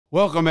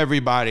Welcome,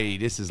 everybody.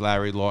 This is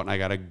Larry Lawton. I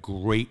got a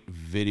great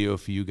video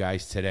for you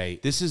guys today.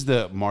 This is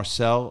the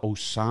Marcell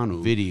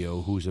Ozuna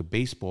video, who's a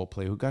baseball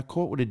player who got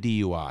caught with a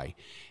DUI.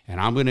 And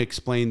I'm going to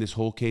explain this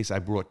whole case. I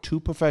brought two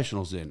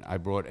professionals in. I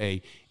brought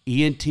a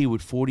ENT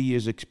with 40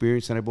 years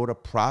experience, and I brought a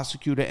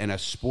prosecutor and a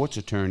sports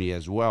attorney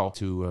as well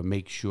to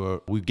make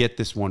sure we get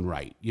this one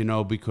right, you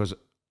know, because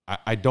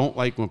I don't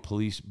like when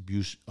police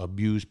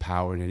abuse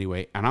power in any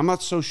way. And I'm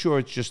not so sure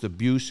it's just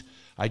abuse.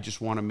 I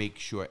just want to make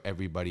sure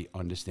everybody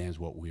understands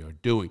what we are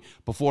doing.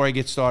 Before I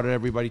get started,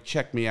 everybody,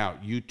 check me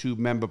out. YouTube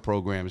member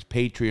programs,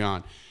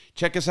 Patreon.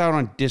 Check us out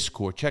on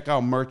Discord. Check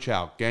out merch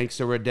out.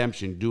 Gangster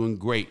Redemption, doing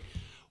great.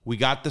 We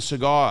got the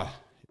cigar,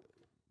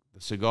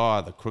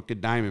 the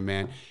Crooked Diamond,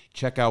 man.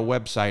 Check our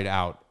website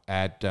out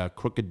at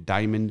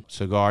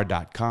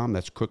crookeddiamondcigar.com.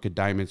 That's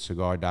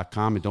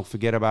crookeddiamondcigar.com. And don't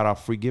forget about our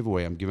free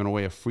giveaway. I'm giving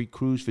away a free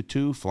cruise for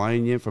two,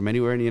 flying in from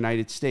anywhere in the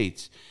United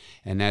States.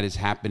 And that is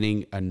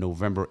happening on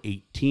November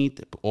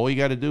 18th. All you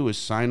got to do is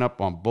sign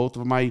up on both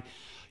of my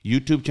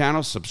YouTube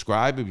channels,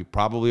 subscribe if you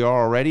probably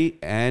are already,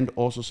 and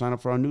also sign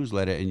up for our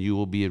newsletter, and you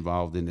will be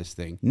involved in this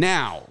thing.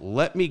 Now,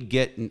 let me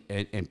get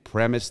and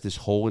premise this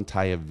whole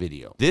entire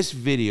video. This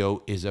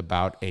video is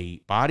about a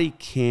body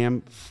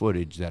cam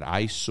footage that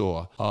I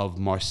saw of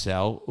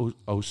Marcell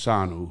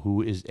Ozuna,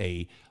 who is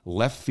a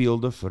left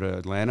fielder for the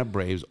Atlanta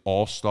Braves,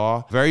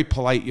 all-star, very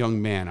polite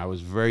young man. I was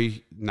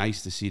very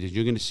nice to see this.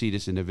 You're going to see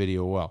this in the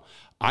video well.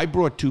 I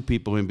brought two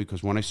people in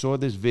because when I saw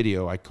this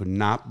video, I could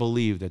not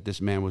believe that this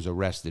man was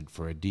arrested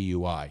for a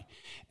DUI.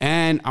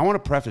 And I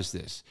want to preface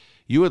this.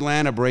 You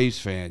Atlanta Braves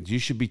fans, you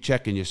should be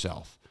checking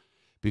yourself.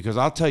 Because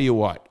I'll tell you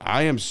what,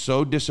 I am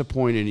so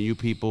disappointed in you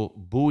people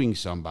booing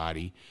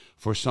somebody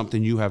for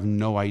something you have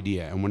no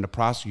idea. And when the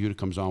prosecutor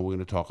comes on, we're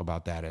going to talk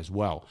about that as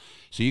well.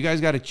 So you guys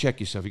got to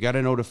check yourself. You got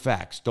to know the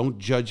facts. Don't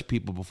judge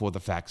people before the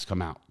facts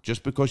come out.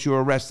 Just because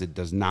you're arrested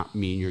does not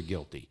mean you're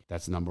guilty.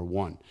 That's number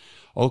one.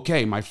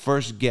 Okay, my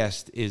first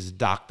guest is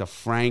Dr.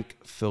 Frank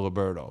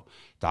Filberto.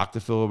 Dr.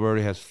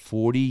 Filberto has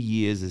 40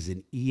 years as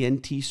an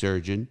ENT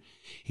surgeon.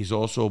 He's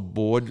also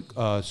board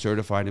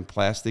certified in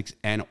plastics,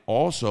 and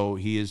also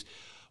he is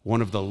one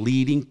of the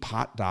leading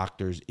pot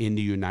doctors in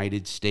the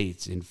United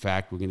States. In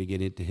fact, we're going to get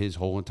into his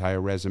whole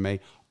entire resume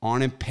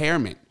on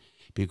impairment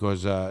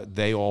because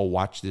they all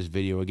watched this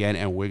video again,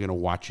 and we're going to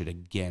watch it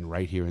again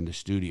right here in the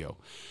studio.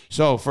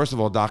 So, first of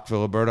all, Dr.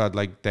 Filberto, I'd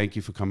like to thank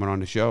you for coming on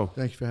the show.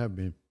 Thank you for having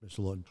me, Mr.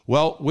 Lawton.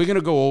 Well, we're going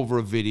to go over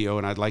a video,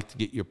 and I'd like to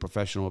get your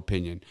professional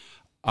opinion.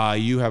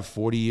 You have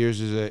 40 years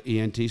as an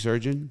ENT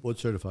surgeon? Board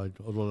certified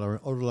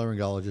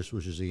otolaryngologist,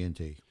 which is ENT.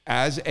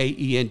 As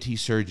a ENT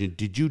surgeon,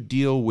 did you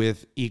deal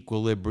with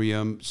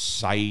equilibrium,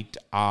 sight,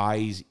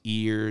 eyes,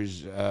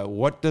 ears?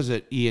 What does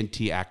an ENT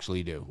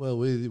actually do? Well,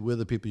 we're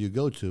the people you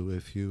go to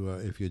if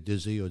you're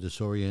dizzy or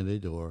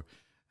disoriented or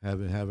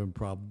having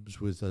problems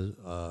with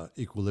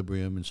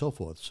equilibrium and so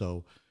forth.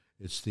 So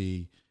it's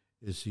the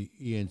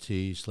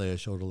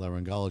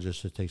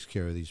ENT/otolaryngologist that takes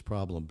care of these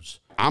problems.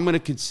 I'm going to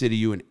consider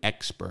you an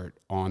expert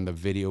on the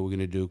video we're going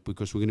to do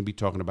because we're going to be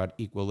talking about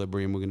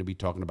equilibrium. We're going to be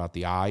talking about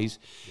the eyes.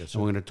 Yes, sir.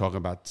 And we're going to talk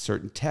about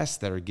certain tests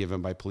that are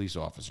given by police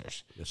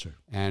officers. Yes, sir.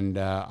 And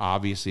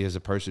obviously, as a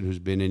person who's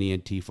been an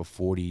ENT for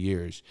 40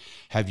 years,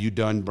 have you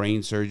done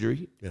brain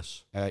surgery?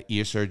 Yes.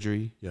 Ear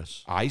surgery?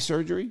 Yes. Eye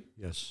surgery?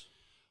 Yes.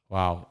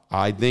 Wow.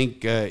 I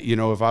think, you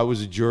know, if I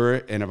was a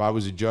juror and if I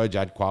was a judge,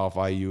 I'd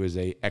qualify you as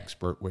an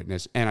expert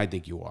witness. And I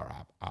think you are,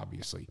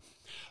 obviously.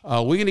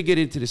 We're going to get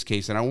into this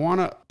case, and I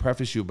want to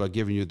preface you by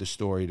giving you the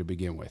story to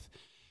begin with.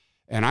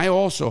 And I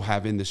also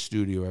have in the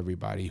studio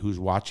everybody who's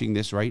watching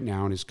this right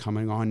now and is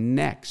coming on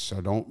next.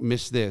 So don't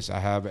miss this. I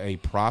have a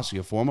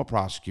former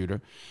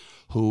prosecutor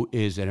who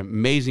is an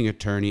amazing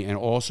attorney and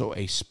also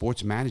a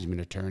sports management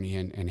attorney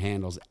and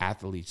handles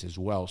athletes as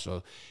well.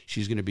 So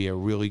she's going to be a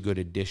really good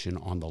addition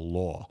on the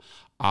law.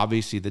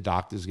 Obviously, the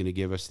doctor is going to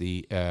give us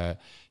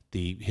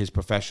his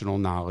professional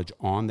knowledge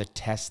on the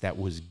test that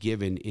was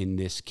given in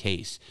this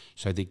case.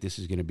 So I think this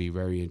is going to be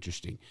very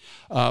interesting.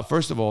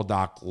 First of all,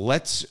 Doc,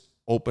 let's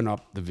open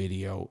up the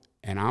video,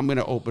 and I'm going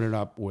to open it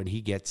up when he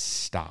gets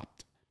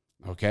stopped.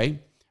 Okay?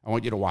 I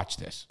want you to watch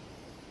this.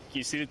 Can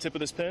you see the tip of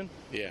this pen?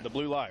 Yeah. The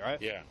blue light,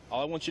 right? Yeah. All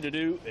I want you to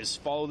do is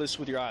follow this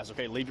with your eyes,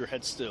 okay? Leave your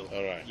head still.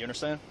 All right. You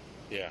understand?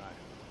 Yeah. All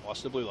right.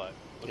 Watch the blue light.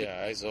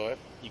 Yeah, I saw it.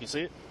 You can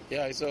see it?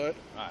 Yeah, I saw it.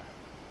 All right.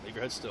 Leave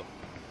your head still.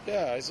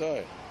 Yeah, I saw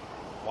it.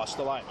 Watch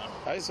the light, man.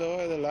 I saw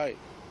the light.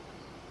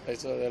 I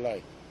saw the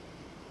light.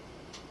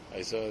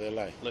 I saw the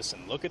light. Listen,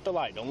 look at the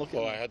light. Don't look at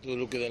Oh, me. I had to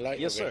look at the light?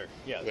 Yes, Okay. sir.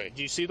 Yeah. Okay.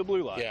 Do you see the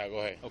blue light? Yeah, go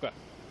ahead. Okay.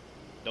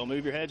 Don't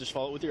move your head. Just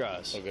follow it with your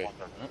eyes. Okay.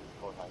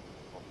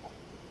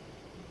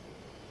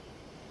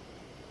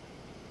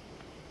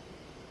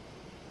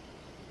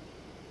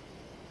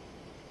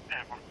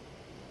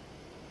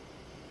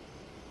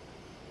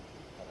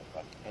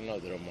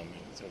 Another moment.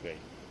 It's okay.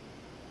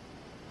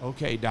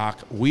 Okay, Doc,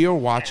 we are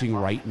watching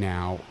right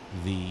now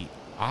the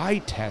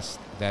eye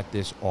test that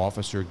this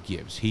officer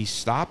gives. He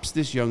stops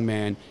this young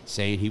man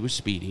saying he was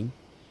speeding.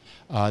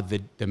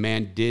 The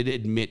man did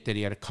admit that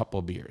he had a couple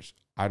of beers.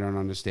 I don't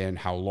understand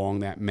how long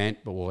that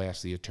meant, but we'll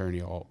ask the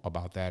attorney all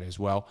about that as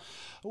well.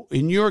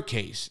 In your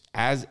case,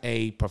 as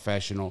a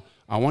professional,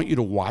 I want you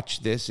to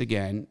watch this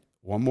again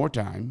one more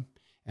time,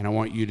 and I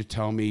want you to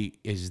tell me,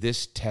 is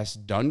this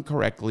test done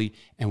correctly,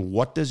 and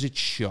what does it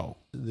show?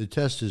 The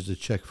test is to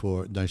check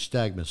for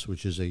nystagmus,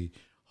 which is a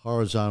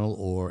horizontal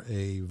or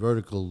a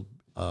vertical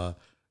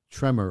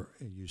tremor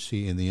you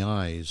see in the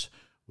eyes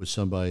with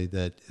somebody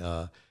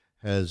that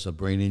has a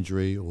brain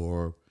injury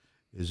or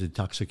is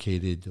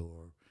intoxicated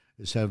or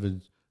is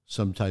having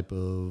some type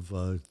of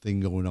thing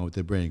going on with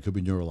their brain. It could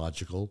be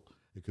neurological.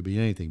 It could be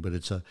anything. But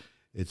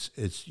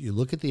it's you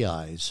look at the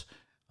eyes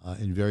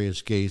in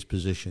various gaze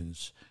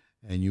positions,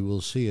 and you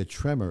will see a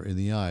tremor in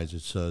the eyes.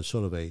 It's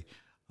sort of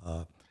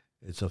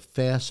it's a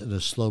fast and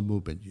a slow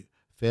movement.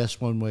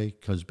 Fast one way,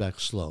 comes back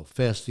slow.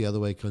 Fast the other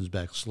way, comes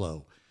back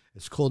slow.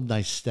 It's called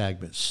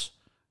nystagmus,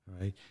 all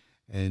right?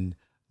 And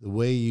the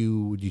way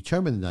you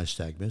determine the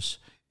nystagmus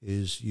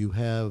is you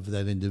have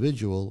that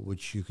individual,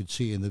 which you could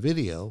see in the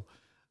video,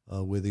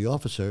 where the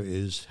officer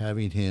is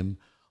having him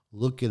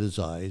look at his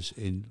eyes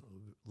in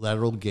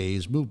lateral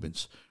gaze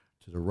movements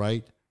to the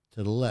right,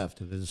 to the left,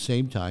 and at the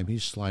same time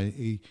he's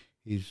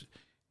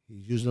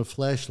using a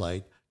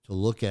flashlight to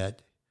look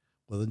at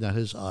whether or not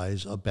his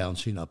eyes are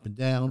bouncing up and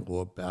down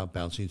or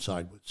bouncing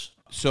sideways.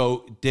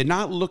 So they're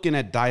not looking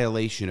at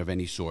dilation of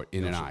any sort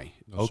in an eye.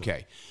 No,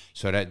 okay.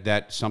 So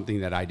that's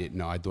something that I didn't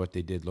know. I thought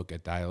they did look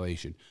at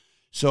dilation.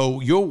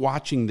 So you're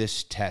watching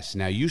this test.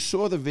 Now, you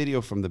saw the video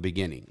from the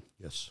beginning.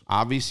 Yes.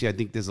 Obviously, I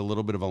think there's a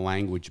little bit of a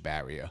language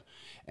barrier.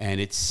 And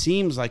it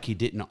seems like he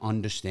didn't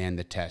understand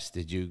the test.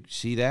 Did you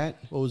see that?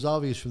 Well, it was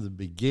obvious from the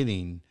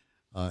beginning,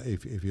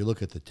 if you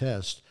look at the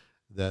test,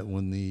 that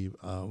when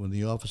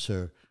the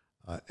officer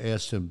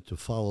asked him to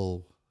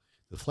follow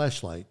the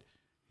flashlight,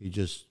 he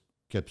just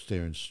kept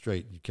staring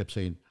straight. He kept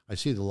saying, "I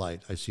see the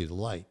light, I see the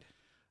light."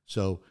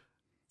 So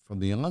from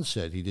the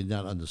onset, he did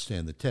not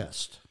understand the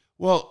test.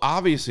 Well,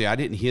 obviously, I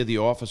didn't hear the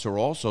officer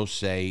also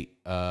say,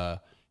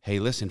 hey,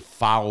 listen,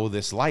 follow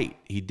this light.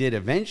 He did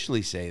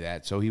eventually say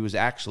that, so he was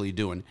actually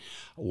doing.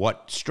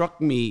 What struck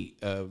me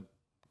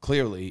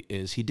clearly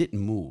is he didn't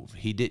move.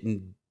 He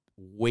didn't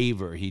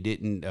waver. He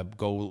didn't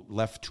go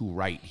left to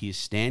right. He's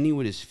standing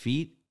with his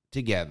feet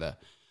together.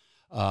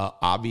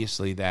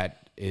 Obviously,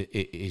 that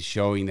is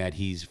showing that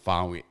he's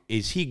following.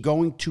 Is he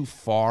going too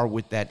far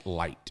with that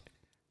light?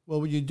 Well,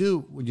 when you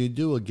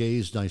do a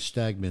gaze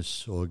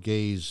nystagmus or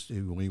gaze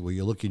where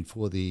you're looking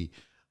for the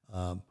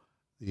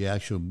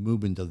actual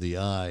movement of the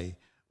eye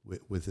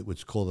with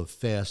what's called a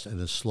fast and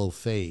a slow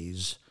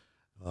phase,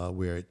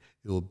 where it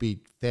will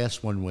beat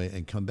fast one way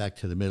and come back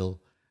to the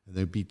middle, and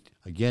then beat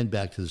again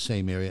back to the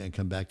same area and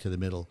come back to the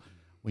middle.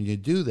 When you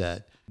do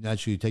that,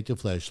 naturally you take the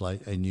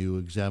flashlight and you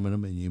examine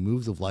them and you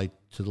move the light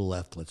to the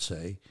left, let's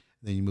say,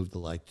 and then you move the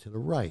light to the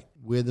right.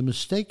 Where the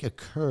mistake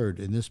occurred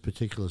in this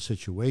particular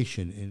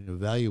situation in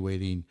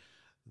evaluating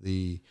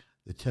the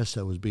test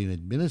that was being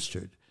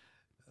administered,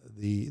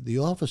 the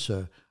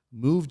officer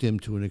moved him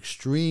to an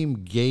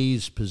extreme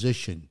gaze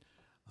position.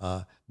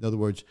 In other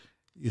words,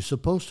 you're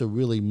supposed to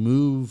really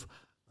move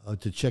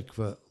to check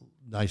for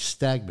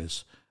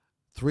nystagmus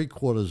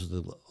 3/4 of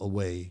the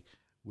way,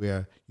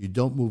 where you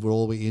don't move it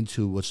all the way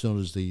into what's known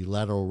as the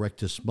lateral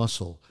rectus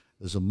muscle.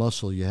 There's a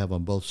muscle you have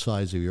on both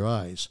sides of your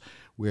eyes,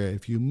 where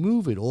if you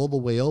move it all the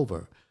way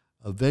over,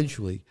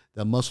 eventually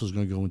that muscle is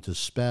going to go into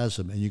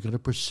spasm and you're going to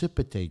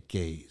precipitate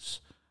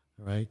gaze,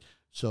 all right?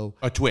 So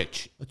A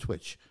twitch.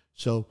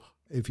 So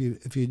if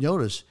you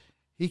notice,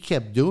 he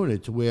kept doing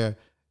it to where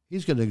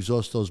he's going to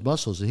exhaust those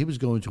muscles, and he was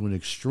going to an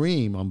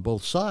extreme on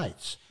both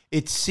sides.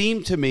 It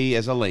seemed to me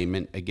as a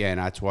layman, again,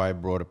 that's why I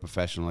brought a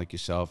professional like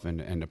yourself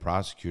and the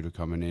prosecutor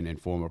coming in,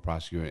 and former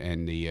prosecutor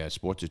and the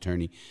sports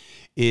attorney,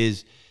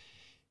 is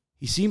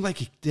he seemed like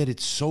he did it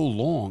so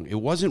long.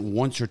 It wasn't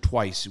once or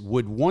twice.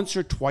 Would once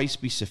or twice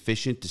be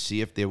sufficient to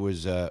see if there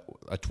was a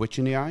twitch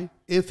in the eye?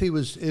 If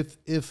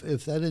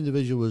that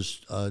individual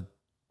was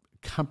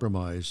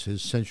compromised,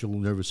 his central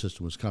nervous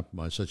system was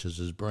compromised, such as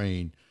his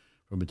brain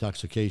from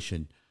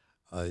intoxication,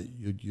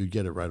 you'd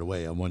get it right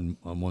away on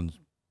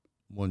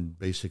one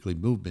basically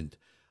movement.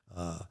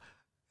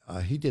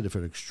 He did it for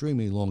an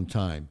extremely long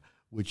time,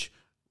 which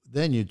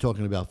then you're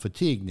talking about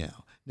fatigue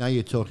now. Now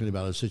you're talking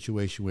about a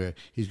situation where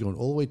he's going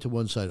all the way to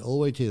one side, all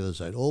the way to the other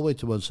side, all the way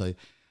to one side.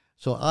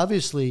 So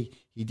obviously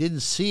he didn't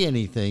see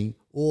anything,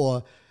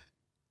 or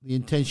the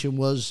intention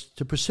was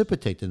to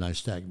precipitate the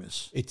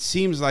nystagmus. It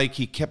seems like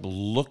he kept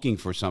looking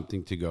for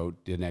something to go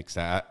the next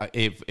day.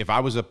 If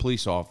I was a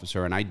police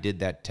officer and I did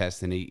that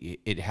test and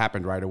it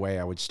happened right away,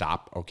 I would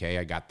stop. Okay,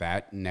 I got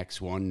that. Next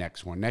one.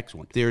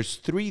 There's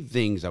 3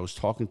 things I was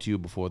talking to you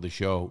before the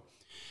show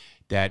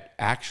that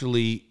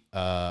actually,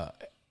 I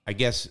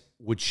guess,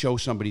 would show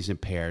somebody's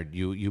impaired.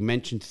 You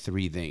mentioned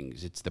 3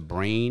 things. It's the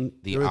brain,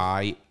 the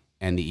eye,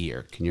 and the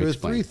ear. Can you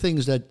explain? There are 3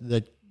 things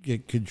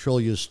that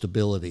control your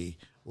stability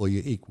or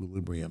your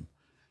equilibrium.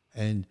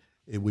 And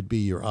it would be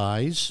your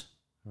eyes,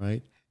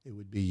 right? It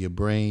would be your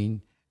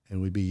brain, and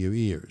it would be your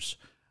ears.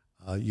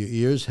 Your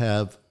ears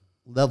have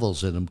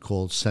levels in them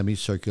called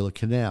semicircular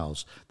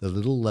canals, the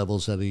little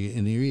levels that are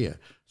in your ear.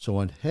 So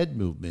on head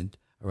movement,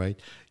 all right,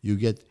 you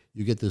get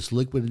this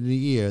liquid in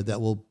the ear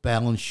that will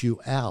balance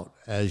you out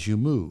as you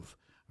move,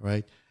 all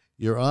right?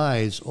 Your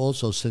eyes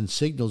also send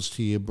signals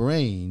to your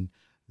brain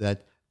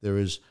that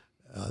there's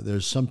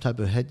some type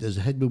of there's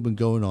a head movement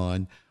going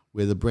on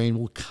where the brain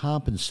will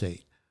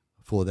compensate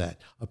for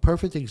that. A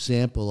perfect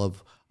example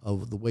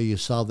of the way you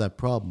solve that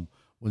problem,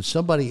 when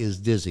somebody is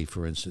dizzy,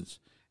 for instance,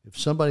 if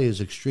somebody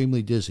is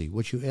extremely dizzy,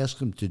 what you ask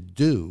them to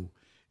do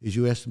is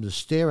you ask them to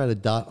stare at a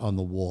dot on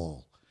the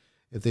wall.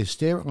 If they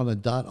stare on a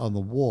dot on the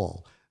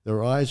wall,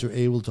 their eyes are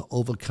able to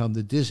overcome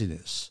the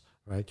dizziness,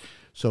 right?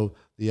 So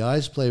the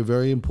eyes play a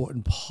very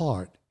important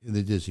part in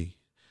the dizzy.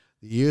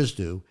 The ears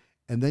do,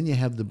 and then you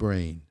have the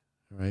brain,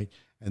 right?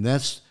 And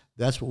that's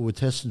what we're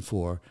testing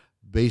for,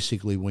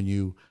 basically, when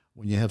you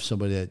have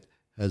somebody that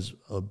has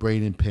a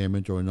brain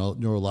impairment or a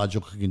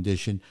neurological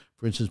condition.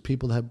 For instance,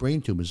 people that have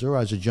brain tumors, their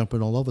eyes are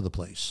jumping all over the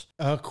place.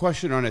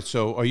 Question on it.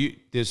 So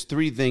there's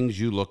three things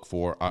you look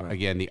for. Right.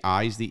 Again, the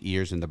eyes, the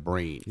ears, and the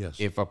brain. Yes.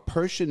 If a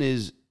person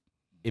is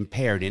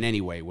impaired in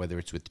any way, whether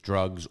it's with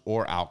drugs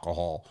or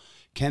alcohol,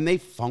 can they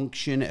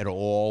function at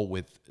all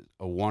with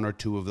one or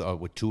two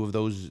with two of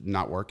those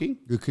not working?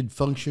 You could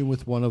function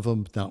with one of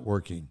them not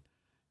working.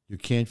 You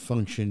can't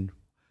function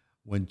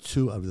when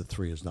two of the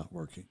three is not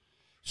working.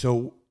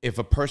 So if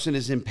a person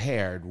is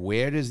impaired,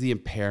 where does the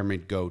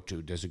impairment go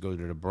to? Does it go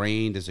to the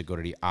brain? Does it go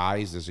to the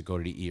eyes? Does it go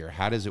to the ear?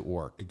 How does it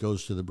work? It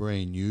goes to the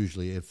brain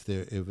usually if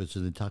it's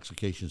an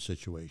intoxication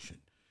situation.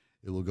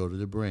 It will go to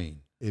the brain.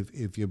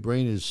 If your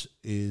brain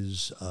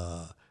is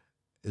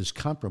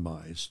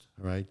compromised,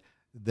 right,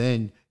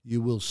 then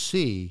you will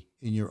see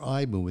in your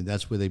eye movement.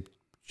 That's where they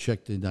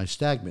check the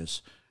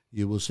nystagmus.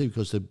 You will see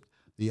because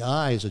the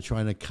eyes are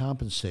trying to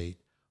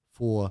compensate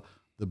for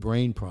the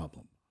brain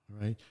problem,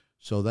 right?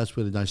 So that's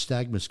where the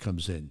nystagmus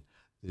comes in,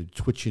 the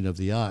twitching of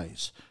the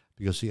eyes,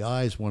 because the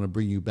eyes want to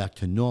bring you back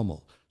to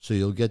normal. So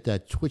you'll get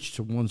that twitch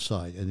to one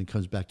side and it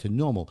comes back to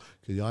normal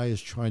because the eye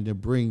is trying to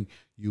bring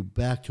you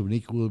back to an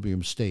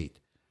equilibrium state.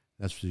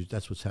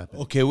 That's what's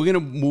happening. Okay, we're going to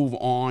move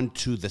on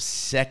to the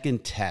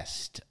second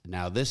test.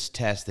 Now, this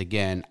test,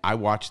 again, I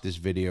watched this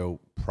video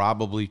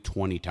probably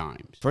 20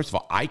 times. First of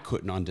all, I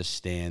couldn't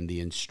understand the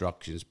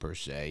instructions per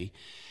se.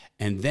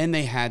 And then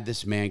they had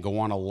this man go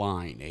on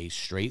a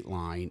straight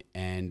line,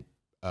 and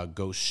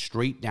go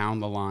straight down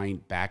the line,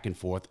 back and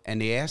forth.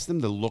 And they asked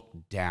them to look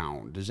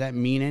down. Does that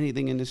mean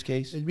anything in this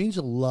case? It means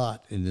a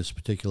lot in this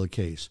particular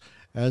case.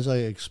 As I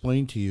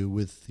explained to you,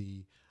 with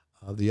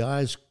the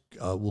eyes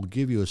will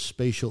give you a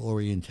spatial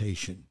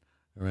orientation.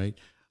 All right,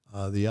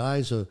 the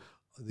eyes are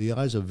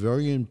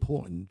very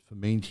important for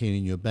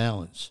maintaining your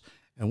balance.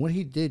 And what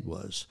he did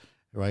was,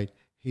 right,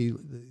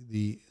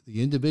 the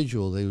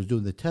individual they was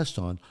doing the test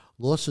on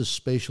lost his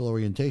spatial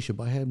orientation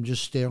by having him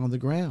just stare on the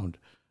ground,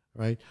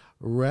 right,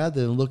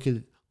 rather than look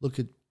at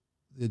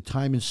the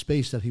time and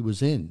space that he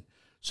was in.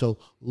 So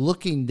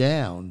looking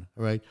down,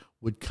 right,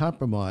 would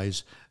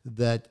compromise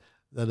that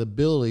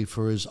ability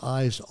for his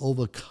eyes to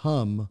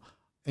overcome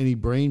any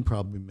brain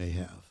problem he may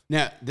have.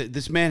 Now,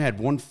 this man had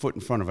one foot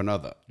in front of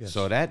another. Yes.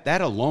 So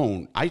that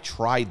alone, I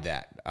tried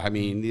that. I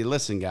mean,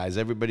 listen, guys,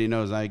 everybody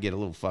knows I get a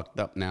little fucked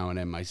up now and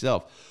then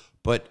myself.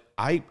 But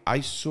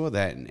I saw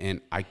that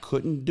and I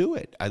couldn't do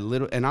it.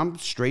 And I'm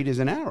straight as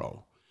an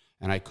arrow,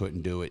 and I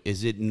couldn't do it.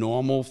 Is it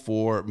normal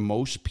for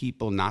most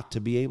people not to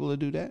be able to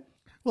do that?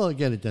 Well,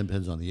 again, it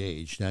depends on the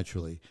age,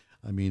 naturally.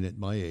 I mean, at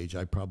my age,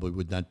 I probably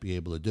would not be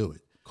able to do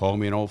it. Call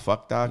me an old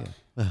fuck, Doc? Yeah.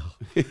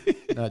 Well,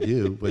 not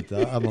you, but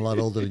I'm a lot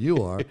older than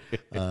you are.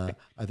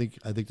 I think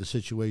the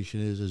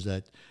situation is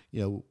that,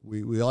 you know,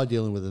 we are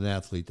dealing with an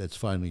athlete that's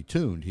finely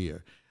tuned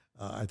here.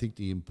 I think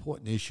the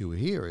important issue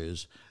here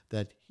is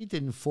that he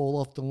didn't fall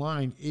off the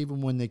line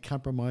even when they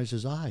compromised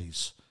his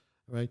eyes.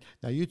 Right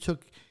now, you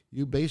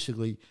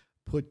basically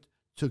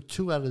took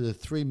two out of the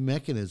three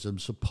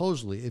mechanisms.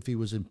 Supposedly, if he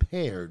was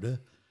impaired,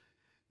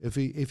 if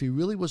he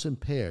really was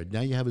impaired,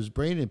 now you have his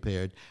brain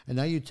impaired, and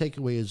now you take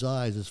away his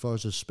eyes as far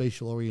as his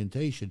spatial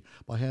orientation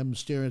by having him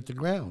staring at the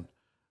ground.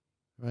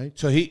 Right.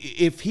 So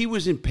if he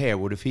was impaired,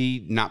 would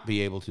he not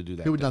be able to do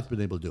that? He would not have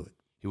been able to do it.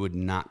 He would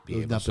not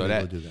be able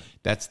to do that.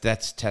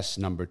 That's test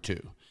number 2.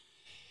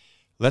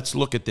 Let's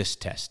look at this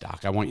test,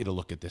 Doc. I want you to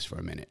look at this for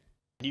a minute.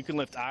 You can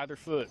lift either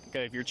foot,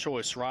 okay, of your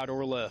choice, right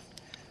or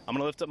left. I'm going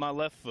to lift up my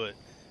left foot.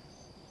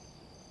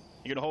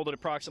 You're going to hold it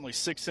approximately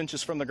 6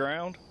 inches from the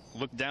ground.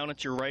 Look down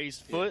at your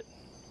raised foot,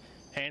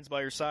 hands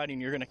by your side,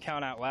 and you're going to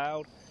count out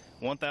loud.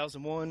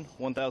 1001,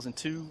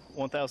 1002,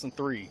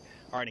 1003.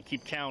 All right, and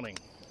keep counting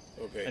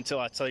until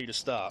I tell you to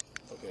stop.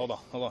 Okay. Hold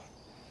on.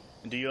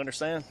 Do you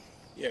understand?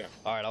 Yeah.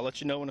 All right, I'll let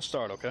you know when to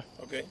start, okay?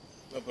 Okay.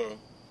 No problem.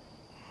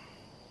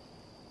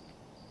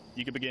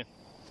 You can begin.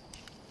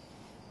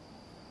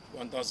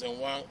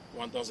 1001,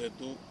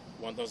 1002,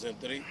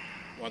 1003,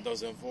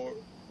 1004,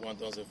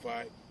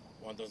 1005,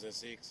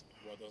 1006,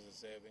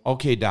 1007.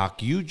 Okay,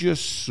 Doc, you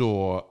just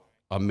saw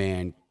a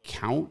man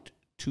count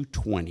to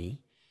 20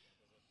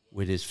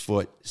 with his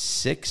foot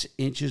 6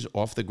 inches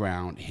off the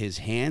ground, his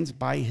hands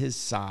by his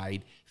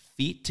side,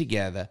 feet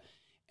together,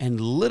 and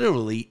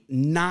literally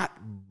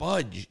not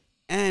budge.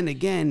 And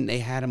again, they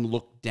had him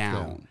look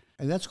down.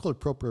 And that's called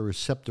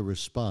proprioceptive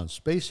response.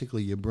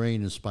 Basically, your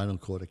brain and spinal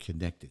cord are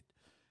connected.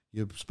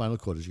 Your spinal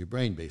cord is your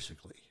brain,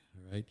 basically,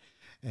 right?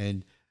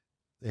 And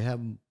they have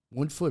him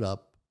 1 foot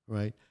up,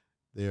 right?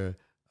 They're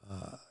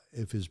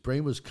if his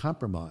brain was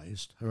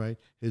compromised, all right,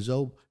 his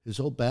whole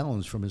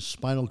balance from his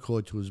spinal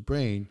cord to his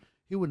brain,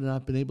 he would have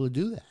not been able to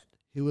do that.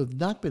 He would have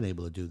not been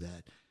able to do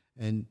that.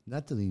 And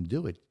not that he didn't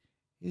do it,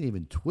 he didn't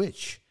even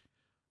twitch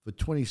for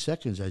 20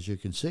 seconds, as you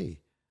can see.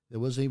 There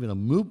wasn't even a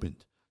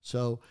movement.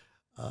 So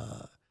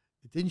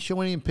it didn't show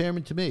any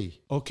impairment to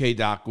me. Okay,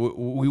 Doc,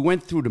 we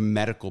went through the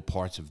medical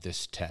parts of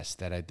this test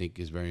that I think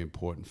is very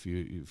important for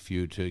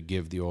you to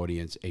give the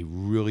audience a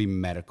really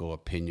medical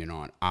opinion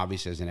on.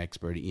 Obviously, as an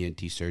expert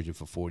ENT surgeon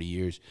for 40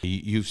 years,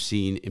 you've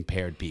seen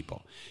impaired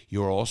people.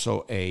 You're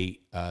also I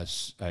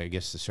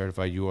guess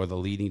you are the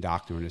leading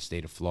doctor in the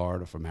state of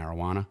Florida for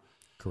marijuana.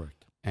 Correct.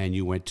 And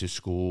you went to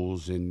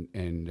schools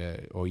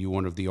or you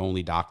one of the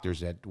only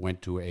doctors that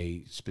went to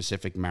a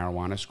specific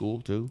marijuana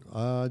school too?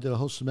 I did a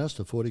whole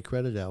semester, 40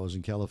 credit hours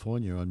in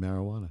California on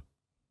marijuana.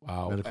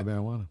 Wow. Medical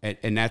marijuana.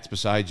 And that's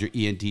besides your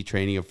ENT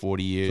training of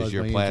 40 years, besides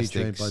your my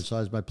plastics.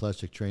 Besides my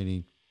plastic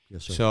training.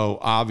 Yes, sir. So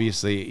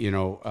obviously,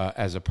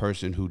 as a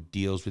person who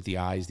deals with the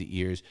eyes, the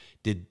ears,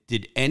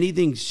 did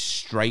anything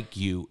strike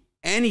you,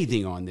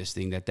 anything on this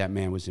thing that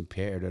man was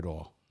impaired at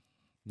all?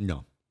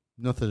 No,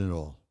 nothing at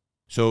all.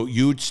 So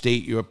you'd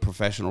state your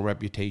professional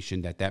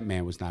reputation that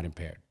man was not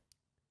impaired?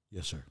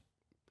 Yes, sir.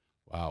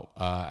 Wow,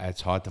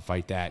 it's hard to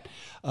fight that.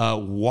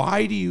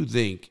 Why do you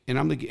think, and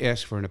I'm going to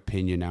ask for an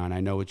opinion now, and I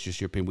know it's just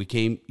your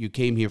opinion. You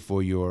came here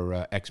for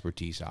your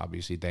expertise,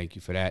 obviously. Thank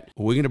you for that.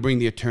 We're going to bring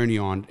the attorney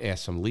on to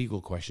ask some legal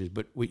questions,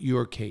 but with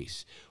your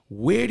case,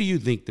 where do you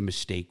think the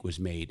mistake was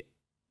made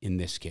in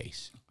this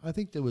case? I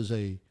think there was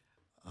I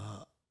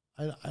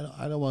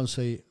don't want to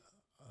say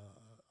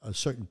a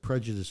certain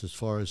prejudice as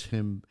far as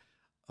him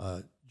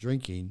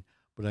drinking,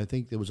 but I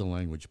think there was a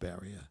language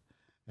barrier.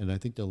 And I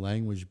think the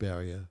language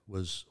barrier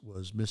was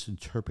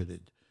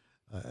misinterpreted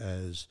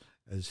as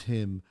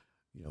him,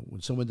 when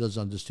someone doesn't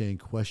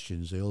understand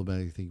questions, they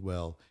automatically think,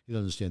 well, he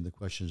doesn't understand the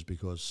questions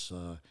because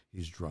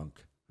he's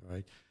drunk,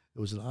 right?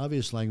 There was an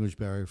obvious language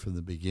barrier from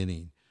the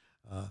beginning.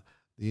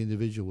 The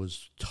individual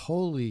was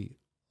totally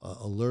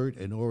alert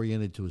and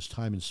oriented to his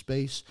time and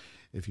space.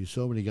 If you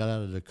saw when he got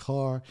out of the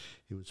car,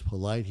 he was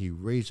polite. He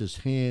raised his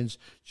hands,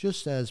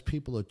 just as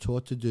people are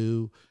taught to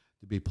do,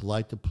 to be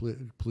polite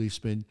to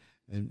policemen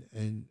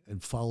and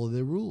follow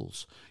their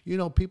rules.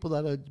 People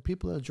that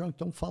are drunk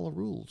don't follow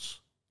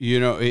rules.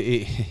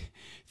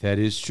 That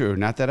is true.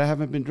 Not that I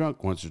haven't been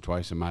drunk once or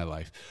twice in my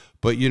life.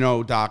 But,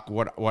 Doc,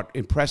 what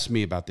impressed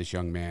me about this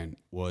young man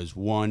was,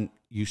 one,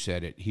 you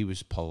said it, he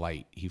was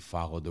polite. He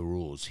followed the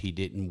rules. He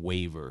didn't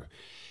waver.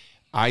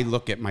 I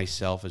look at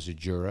myself as a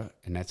juror,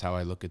 and that's how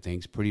I look at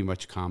things, pretty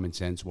much common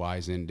sense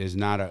wise. And there's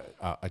not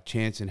a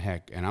chance in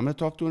heck. And I'm going to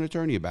talk to an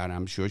attorney about it.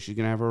 I'm sure she's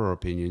going to have her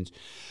opinions.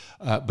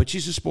 But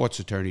she's a sports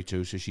attorney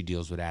too, so she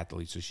deals with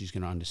athletes, so she's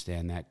going to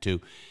understand that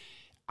too.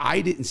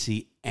 I didn't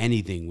see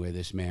anything where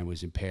this man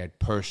was impaired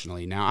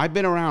personally. Now, I've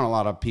been around a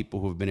lot of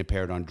people who have been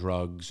impaired on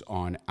drugs,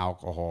 on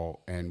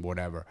alcohol, and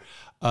whatever.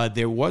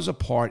 There was a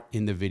part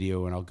in the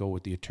video, and I'll go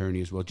with the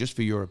attorney as well, just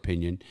for your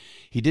opinion.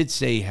 He did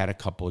say he had a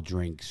couple of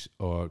drinks,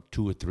 or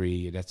 2 or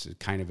 3. That's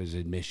kind of his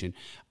admission.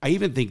 I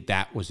even think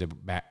that was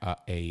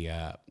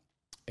a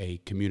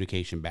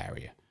communication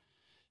barrier.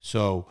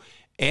 So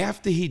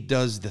after he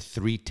does the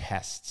 3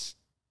 tests,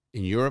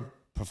 in your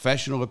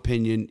professional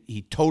opinion,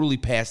 he totally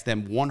passed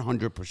them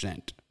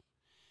 100%.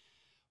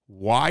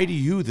 Why do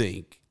you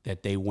think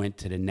that they went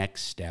to the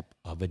next step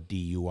of a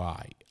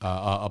DUI,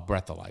 a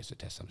breathalyzer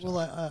test? I'm sorry.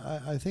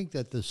 Well, I think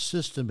that the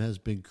system has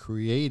been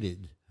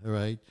created, all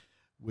right,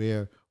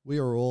 where we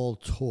are all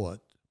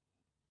taught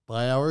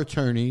by our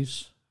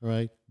attorneys, all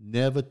right,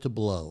 never to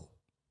blow,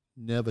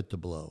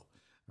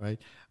 right?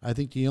 I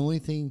think the only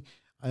thing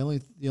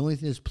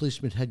this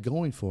policeman had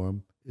going for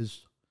him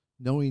is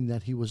knowing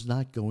that he was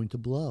not going to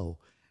blow,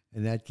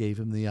 and that gave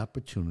him the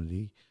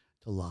opportunity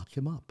to lock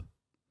him up.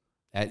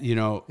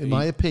 In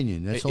my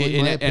opinion, that's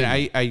only my opinion.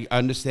 And I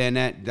understand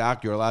that,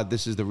 Doc. You're allowed.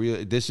 This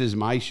is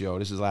my show.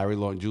 This is Larry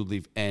Lawton, Jewel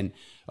Thief, and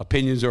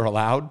opinions are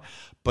allowed.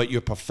 But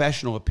your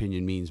professional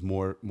opinion means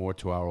more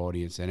to our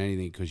audience than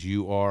anything, because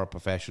you are a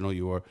professional.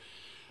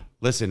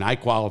 Listen, I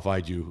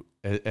qualified you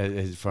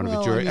in front of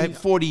a jury. I had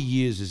 40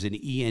 years as an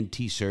ENT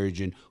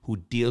surgeon who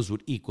deals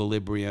with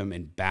equilibrium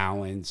and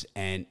balance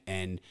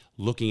and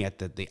looking at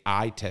the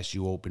eye test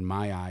you opened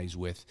my eyes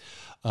with.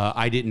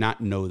 I did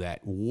not know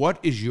that. What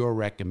is your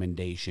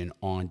recommendation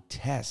on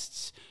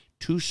tests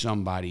to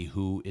somebody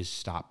who is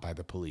stopped by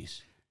the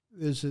police?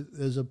 There's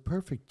a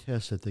perfect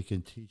test that they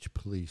can teach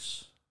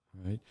police,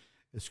 right?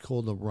 It's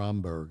called the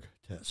Romberg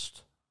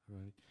test,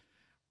 right?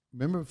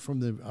 Remember from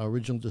the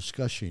original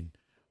discussion,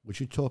 which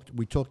we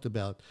talked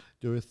about,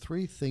 there are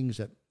 3 things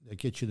that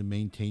get you to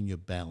maintain your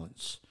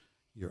balance: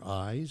 your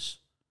eyes,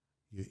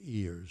 your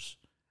ears,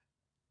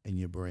 and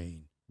your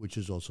brain, which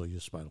is also your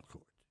spinal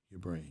cord, your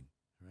brain,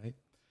 right?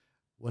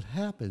 What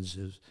happens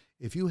is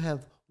if you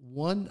have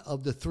one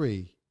of the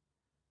three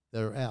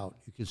that are out,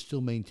 you can still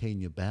maintain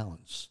your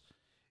balance.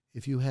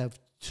 If you have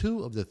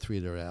two of the three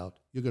that are out,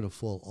 you're going to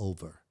fall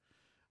over.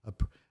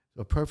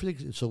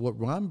 So what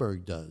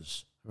Romberg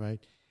does,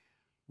 right?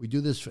 I do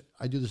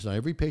this now.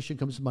 Every patient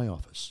comes to my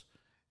office.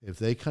 If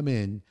they come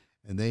in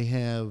and they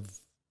have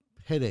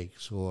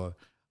headaches or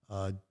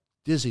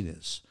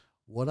dizziness,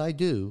 what I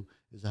do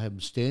is I have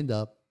them stand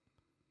up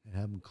and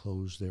have them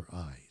close their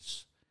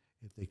eyes.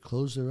 If they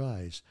close their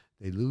eyes,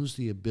 they lose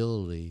the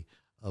ability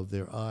of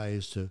their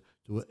eyes to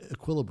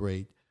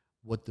equilibrate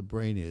what the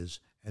brain is,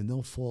 and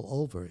they'll fall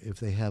over if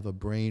they have a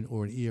brain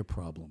or an ear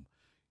problem.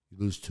 You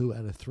lose 2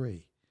 out of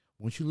 3.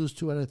 Once you lose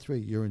 2 out of 3,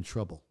 you're in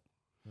trouble.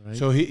 Right?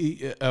 So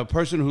a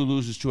person who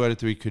loses 2 out of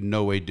 3 could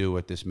no way do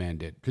what this man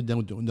did. Could no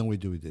way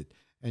do what he did.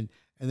 And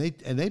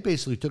they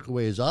basically took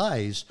away his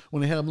eyes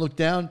when they had him look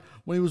down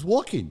when he was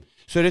walking.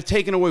 So they've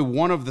taken away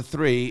one of the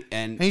 3,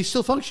 and he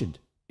still functioned.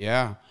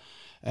 Yeah.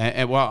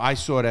 And well, I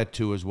saw that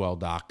too as well,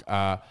 Doc.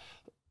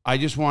 I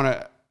just want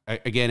to,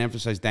 again,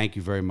 emphasize thank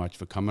you very much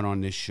for coming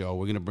on this show.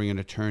 We're going to bring an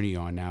attorney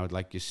on now. I'd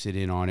like you to sit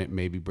in on it,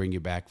 maybe bring you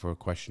back for a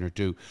question or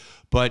two.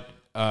 But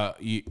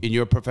in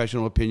your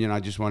professional opinion,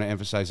 I just want to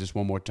emphasize this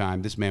one more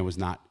time. This man was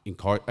not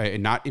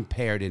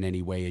impaired in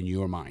any way in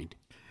your mind.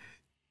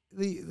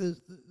 The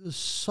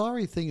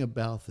sorry thing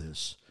about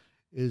this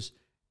is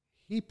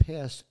he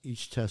passed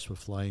each test with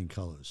flying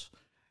colors.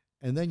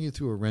 And then you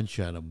threw a wrench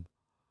at him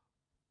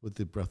with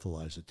the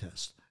breathalyzer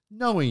test,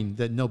 knowing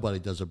that nobody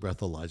does a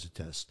breathalyzer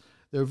test.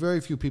 There are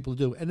very few people who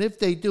do. And if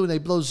they do and they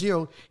blow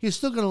 0, he's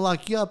still going to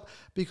lock you up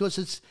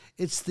because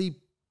it's the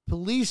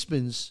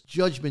policeman's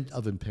judgment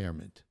of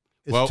impairment.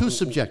 It's too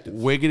subjective.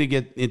 We're going to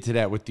get into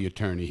that with the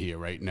attorney here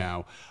right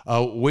now.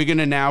 We're going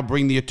to now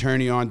bring the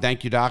attorney on.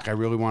 Thank you, Doc. I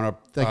really want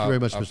to thank you very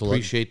much, Mr.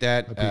 appreciate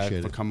that. I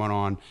appreciate for it. coming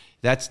on.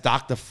 That's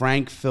Dr.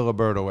 Frank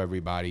Filberto,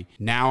 everybody.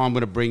 Now I'm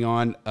going to bring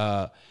on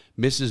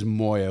Mrs.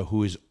 Moia,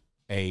 who is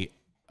a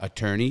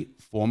attorney,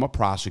 former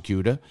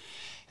prosecutor,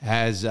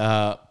 has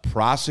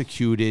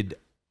prosecuted,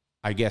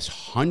 I guess,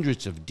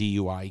 hundreds of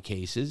DUI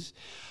cases.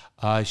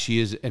 She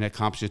is an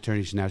accomplished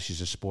attorney. Now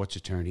she's a sports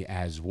attorney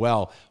as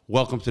well.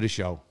 Welcome to the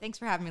show. Thanks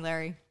for having me,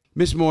 Larry.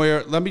 Ms.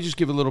 Moia, let me just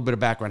give a little bit of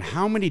background.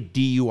 How many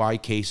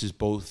DUI cases,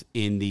 both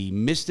in the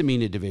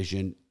misdemeanor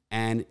division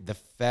and the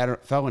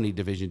felony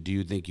division, do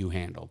you think you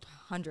handled?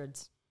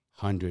 Hundreds.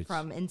 Hundreds.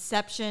 From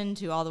inception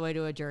to all the way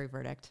to a jury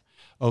verdict.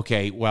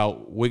 Okay,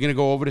 well, we're going to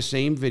go over the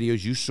same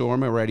videos. You saw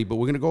them already, but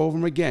we're going to go over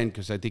them again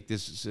because I think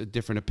there's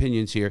different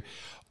opinions here.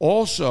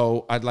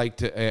 Also, I'd like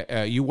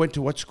to, you went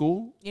to what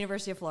school?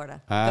 University of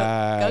Florida.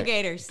 Go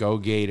Gators. Go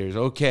Gators.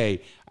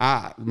 Okay.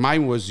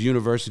 Mine was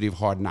University of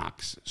Hard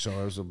Knocks, so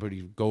I was a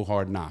pretty go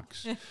Hard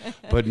Knocks.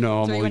 But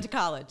no. So you went to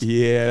college.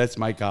 Yeah, that's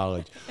my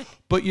college.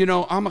 But, you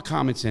know, I'm a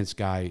common sense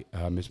guy,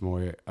 Ms.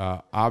 Moia.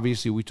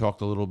 Obviously, we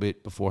talked a little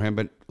bit beforehand,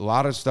 but a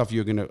lot of stuff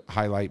you're going to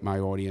highlight my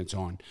audience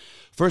on.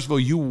 First of all,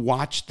 you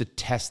watched the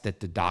test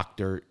that the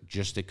doctor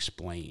just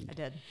explained. I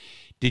did.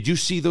 Did you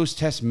see those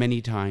tests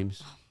many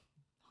times?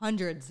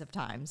 Hundreds of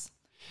times.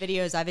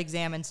 Videos, I've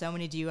examined so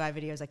many DUI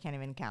videos I can't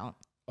even count.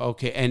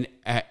 Okay, and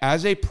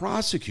as a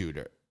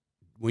prosecutor,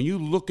 when you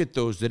look at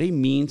those, do they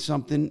mean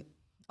something?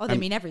 Oh, they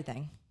mean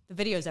everything. The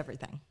video is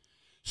everything.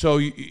 So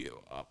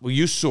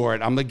you saw it.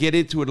 I'm going to get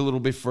into it a little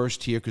bit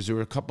first here because there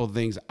were a couple of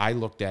things I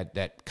looked at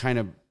that kind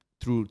of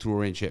threw a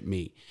wrench at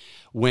me.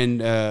 When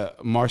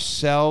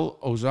Marcell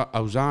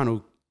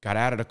Ozuna got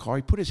out of the car,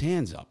 he put his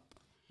hands up.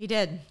 He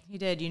did. He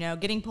did. You know,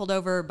 getting pulled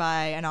over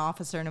by an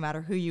officer, no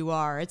matter who you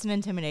are, it's an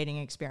intimidating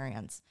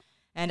experience.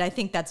 And I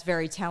think that's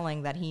very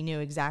telling that he knew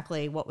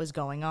exactly what was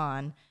going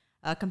on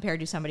compared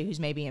to somebody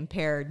who's maybe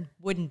impaired,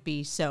 wouldn't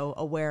be so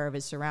aware of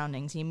his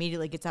surroundings. He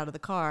immediately gets out of the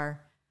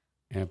car.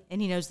 Yep.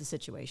 And he knows the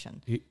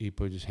situation. He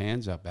put his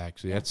hands up,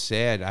 actually. That's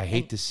sad. I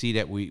hate to see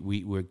that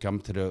we come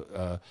to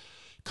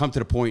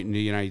the point in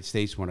the United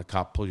States when a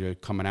cop pulls you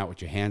coming out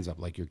with your hands up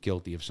like you're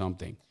guilty of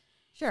something.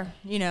 Sure.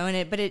 You know, and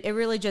it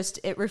really just,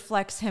 it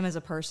reflects him as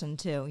a person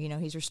too. You know,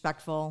 he's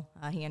respectful.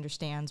 He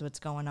understands what's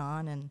going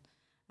on. And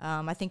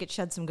I think it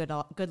sheds some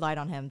good light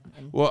on him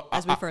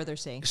as we further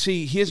see.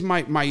 See, here's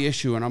my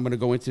issue, and I'm going to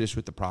go into this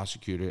with the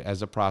prosecutor.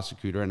 As a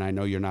prosecutor, and I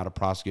know you're not a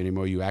prosecutor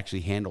anymore, you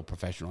actually handle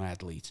professional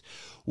athletes.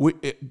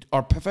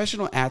 Are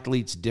professional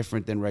athletes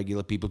different than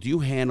regular people? Do you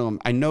handle them?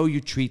 I know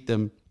you treat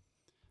them,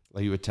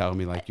 like you were telling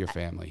me, like your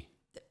family.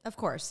 Of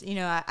course. You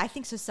know, I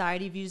think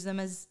society views them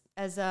as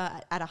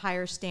at a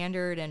higher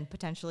standard, and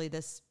potentially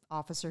this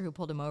officer who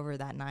pulled him over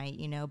that night,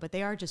 you know, but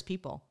they are just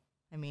people.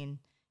 I mean,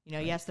 you know,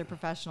 yes, they're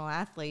professional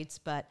athletes,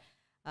 but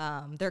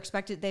they're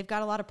expected, they've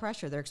got a lot of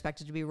pressure. They're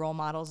expected to be role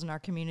models in our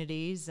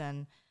communities,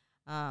 and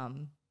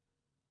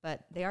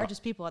but they are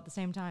just people at the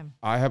same time.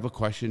 I have a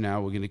question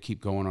now. We're going to keep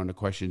going on the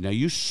question. Now,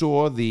 you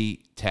saw the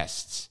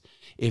tests.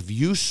 If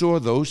you saw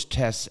those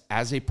tests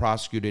as a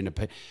prosecutor,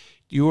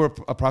 you were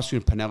a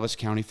prosecutor in Pinellas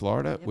County,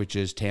 Florida, which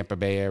is Tampa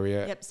Bay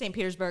area. Yep, St.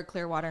 Petersburg,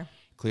 Clearwater.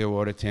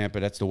 Clearwater, Tampa.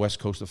 That's the west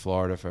coast of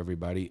Florida for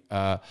everybody.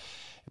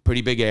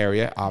 Pretty big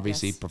area,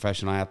 obviously. Yes.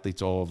 Professional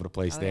athletes all over the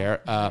place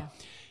there. Yeah.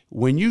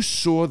 When you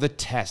saw the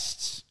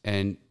tests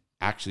and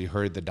actually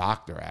heard the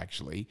doctor,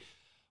 actually,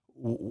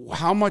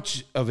 how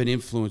much of an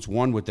influence,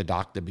 one, would the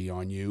doctor be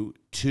on you?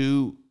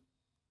 Two,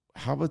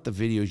 how about the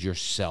videos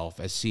yourself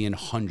as seeing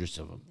hundreds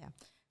of them? Yeah.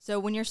 So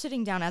when you're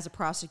sitting down as a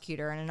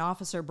prosecutor and an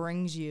officer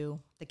brings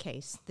you the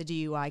case, the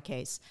DUI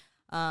case,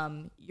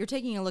 you're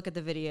taking a look at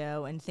the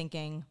video and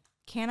thinking,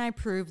 can I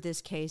prove this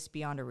case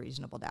beyond a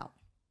reasonable doubt?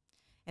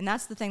 And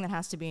that's the thing that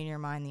has to be in your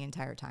mind the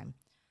entire time.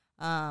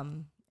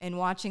 And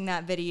watching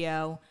that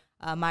video,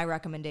 my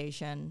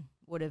recommendation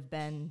would have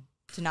been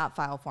to not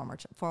file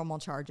formal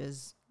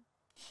charges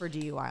for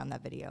DUI on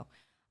that video.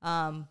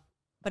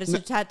 But it's the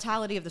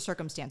totality of the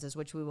circumstances,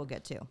 which we will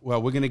get to.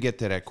 Well, we're going to get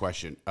to that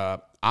question.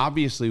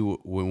 Obviously,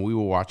 when we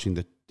were watching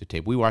the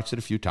tape, we watched it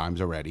a few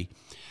times already,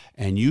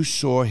 and you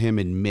saw him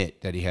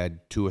admit that he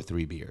had 2 or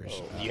 3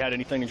 beers. You had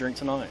anything to drink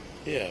tonight?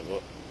 Yeah,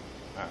 but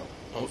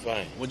I'm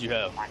fine. What'd you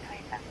have?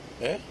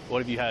 Eh? What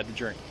have you had to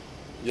drink?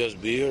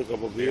 Just beer, a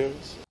couple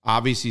beers.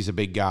 Obviously, he's a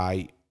big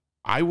guy.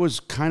 I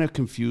was kind of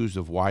confused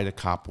of why the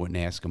cop wouldn't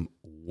ask him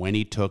when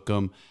he took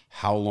him,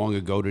 how long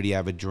ago did he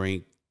have a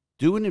drink.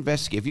 Do an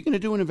investigation. If you're going to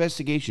do an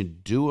investigation,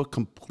 do a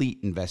complete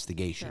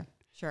investigation.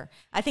 Sure.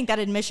 I think that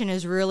admission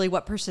is really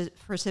what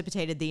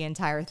precipitated the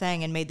entire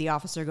thing and made the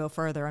officer go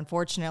further.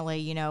 Unfortunately,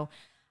 you know,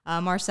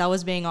 Marcell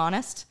was being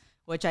honest,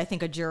 which I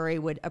think a jury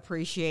would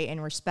appreciate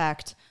and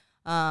respect.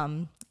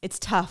 It's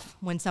tough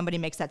when somebody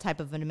makes that type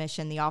of an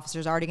admission. The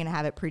officer's already going to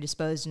have it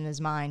predisposed in his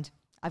mind.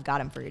 I've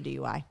got him for your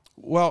DUI.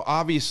 Well,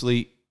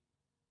 obviously,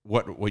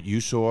 what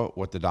you saw,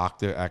 what the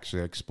doctor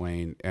actually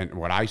explained, and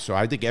what I saw,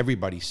 I think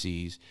everybody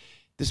sees,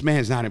 this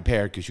man's not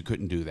impaired because you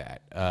couldn't do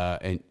that.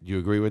 And you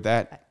agree with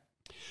that?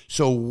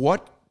 So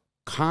what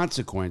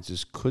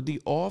consequences could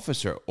the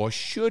officer or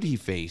should he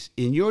face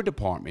in your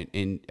department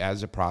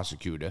as a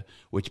prosecutor,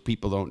 which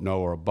people don't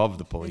know are above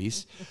the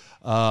police?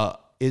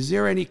 Is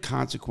there any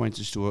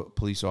consequences to a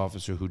police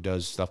officer who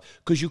does stuff?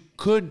 Because you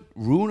could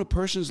ruin a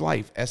person's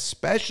life,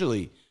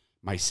 especially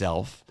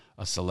myself,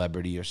 a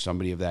celebrity or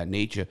somebody of that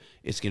nature.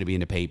 It's going to be in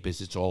the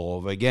papers. It's all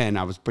over. Again,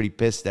 I was pretty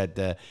pissed that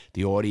the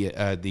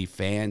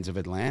fans of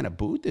Atlanta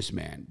booed this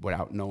man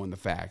without knowing the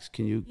facts.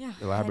 Can you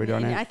elaborate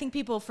on that? I think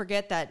people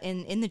forget that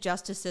in the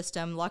justice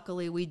system,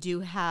 luckily, we do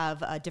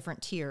have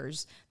different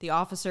tiers. The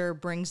officer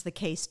brings the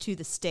case to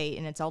the state,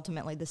 and it's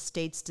ultimately the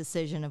state's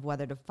decision of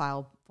whether to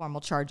file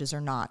formal charges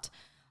or not.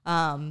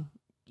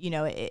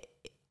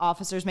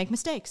 Officers make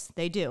mistakes.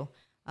 They do.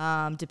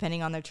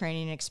 Depending on their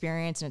training and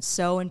experience. And it's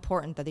so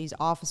important that these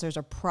officers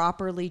are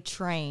properly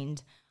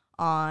trained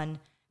on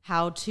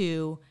how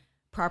to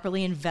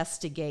properly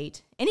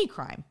investigate any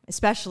crime,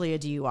 especially a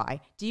DUI.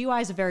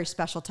 DUI is a very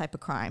special type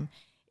of crime.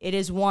 It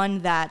is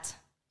one that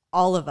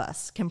all of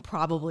us can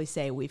probably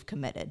say we've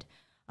committed.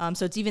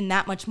 So it's even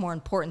that much more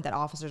important that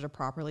officers are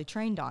properly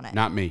trained on it.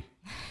 Not me.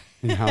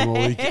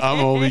 I'm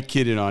only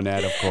kidding on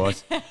that, of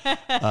course.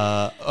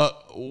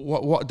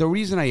 The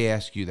reason I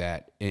ask you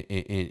that, and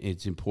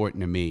it's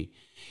important to me,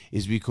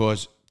 is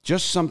because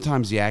just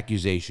sometimes the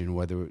accusation,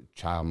 whether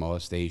child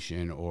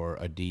molestation or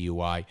a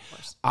DUI,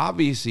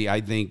 obviously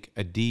I think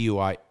a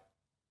DUI,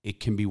 it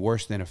can be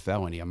worse than a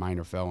felony, a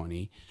minor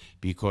felony,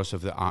 because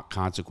of the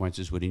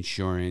consequences with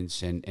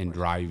insurance and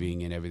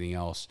driving and everything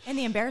else. And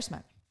the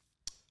embarrassment.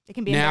 It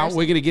can be now, embarrassing.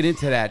 we're going to get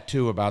into that,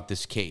 too, about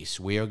this case.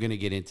 We are going to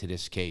get into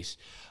this case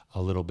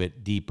a little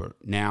bit deeper.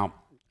 Now,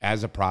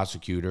 as a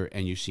prosecutor,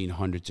 and you've seen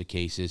hundreds of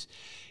cases,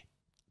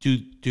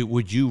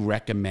 would you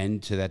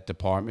recommend to that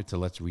department to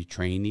let's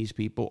retrain these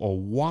people? Or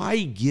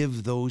why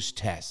give those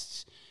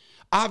tests?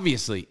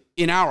 Obviously,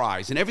 in our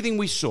eyes and everything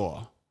we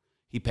saw,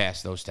 he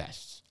passed those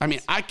tests. I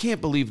mean, I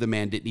can't believe the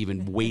man didn't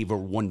even waver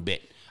one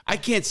bit. I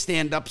can't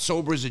stand up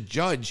sober as a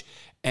judge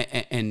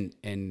and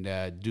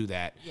do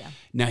that. Yeah.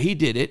 Now, he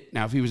did it.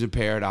 Now, if he was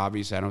impaired,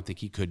 obviously, I don't think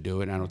he could do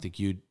it. I don't think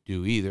you'd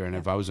do either. And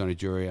if I was on a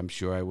jury, I'm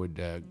sure I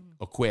would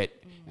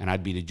acquit, and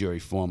I'd be the jury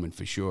foreman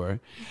for sure.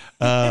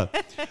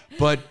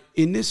 But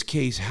in this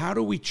case, how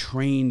do we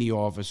train the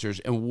officers?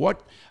 And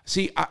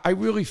I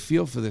really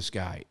feel for this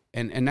guy.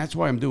 And that's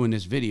why I'm doing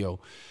this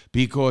video,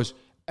 because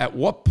at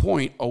what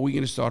point are we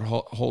going to start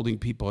holding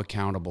people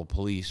accountable,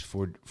 police,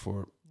 for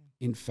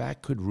in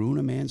fact, could ruin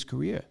a man's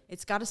career?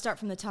 It's got to start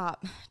from the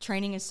top.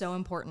 Training is so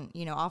important.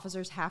 You know,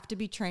 officers have to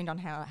be trained on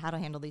how to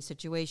handle these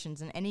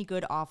situations, and any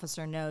good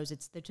officer knows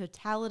it's the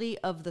totality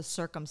of the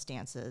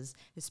circumstances,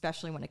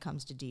 especially when it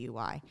comes to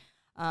DUI.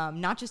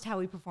 Not just how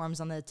he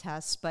performs on the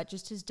tests, but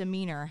just his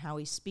demeanor, how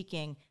he's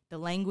speaking, the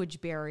language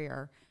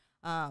barrier.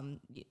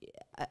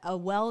 A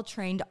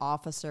well-trained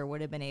officer would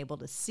have been able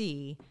to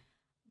see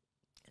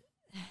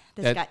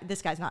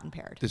this guy's not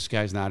impaired. This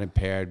guy's not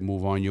impaired.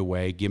 Move on your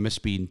way. Give him a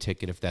speeding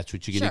ticket if that's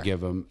what you're going to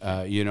give him.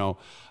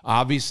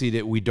 Obviously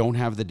that we don't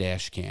have the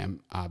dash cam,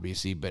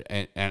 obviously, but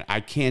and I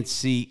can't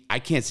see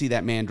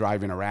that man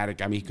driving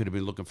erratic. I mean, he could have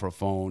been looking for a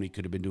phone. He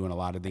could have been doing a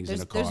lot of things in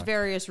the car. There's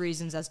various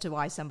reasons as to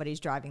why somebody's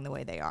driving the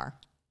way they are.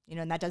 You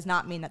know, and that does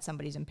not mean that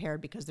somebody's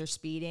impaired because they're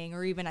speeding,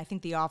 or even I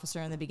think the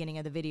officer in the beginning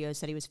of the video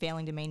said he was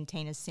failing to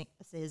maintain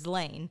his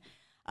lane.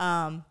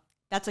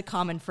 That's a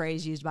common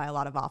phrase used by a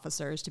lot of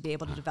officers to be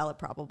able to develop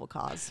probable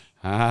cause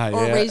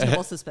or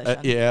reasonable suspicion.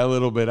 Yeah, a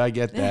little bit. I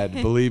get that.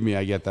 Believe me,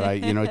 I get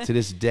that. To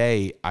this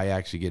day, I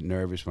actually get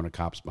nervous when a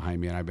cop's behind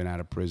me, and I've been out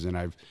of prison.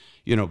 I've,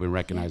 been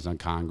recognized on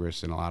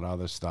Congress and a lot of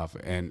other stuff.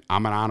 And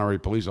I'm an honorary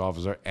police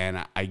officer,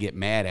 and I get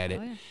mad at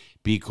it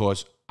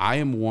because I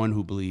am one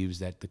who believes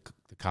that the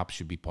cops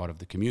should be part of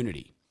the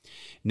community.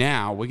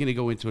 Now, we're going to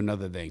go into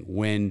another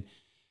thing.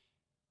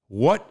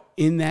 What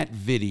in that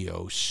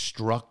video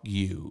struck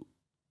you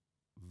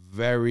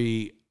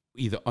very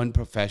either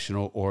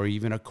unprofessional or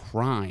even a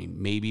crime,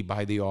 maybe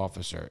by the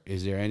officer?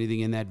 Is there anything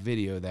in that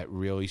video that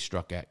really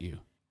struck at you?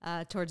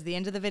 Towards the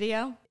end of the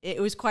video,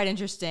 it was quite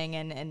interesting,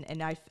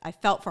 and I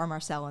felt for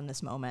Marcell in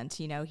this moment.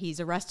 He's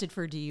arrested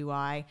for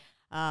DUI.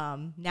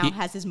 Now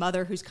has his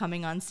mother, who's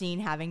coming on scene,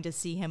 having to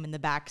see him in the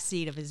back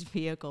seat of his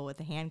vehicle with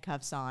the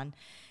handcuffs on,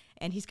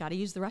 and he's got to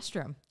use the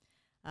restroom.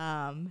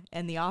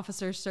 And the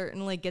officer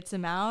certainly gets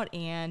him out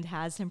and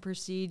has him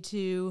proceed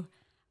to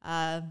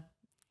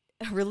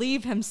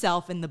relieve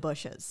himself in the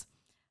bushes.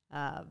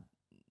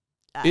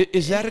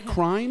 Is that a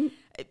crime?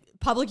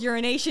 Public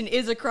urination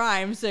is a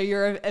crime, so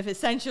you're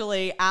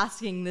essentially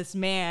asking this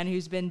man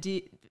who's been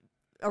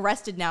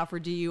arrested now for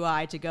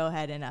DUI to go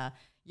ahead and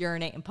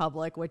urinate in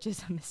public, which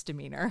is a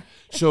misdemeanor.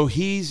 So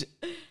he's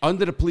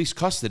under the police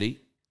custody,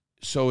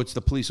 so it's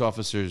the police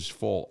officer's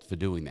fault for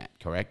doing that,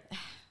 correct?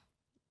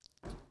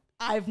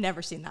 I've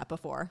never seen that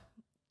before.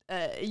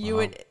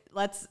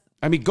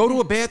 Go to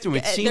a bathroom.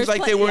 It seems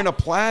like they were in a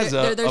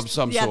plaza of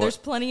some sort. Yeah, there's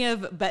plenty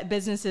of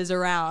businesses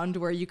around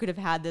where you could have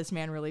had this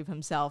man relieve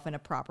himself in a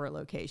proper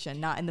location,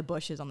 not in the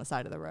bushes on the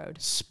side of the road.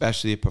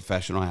 Especially a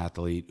professional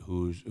athlete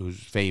who's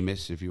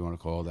famous, if you want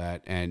to call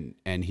that,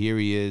 and here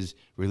he is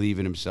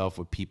relieving himself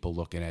with people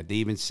looking at. They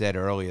even said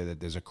earlier that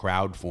there's a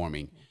crowd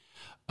forming.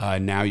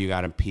 Now you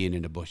got him peeing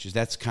in the bushes.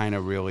 That's kind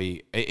of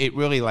really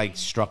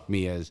struck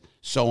me as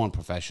so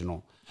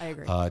unprofessional. I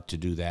agree. To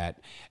do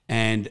that.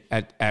 And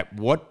at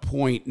what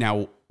point,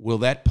 now, will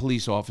that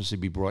police officer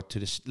be brought to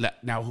this?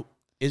 Now,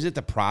 is it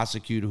the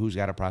prosecutor who's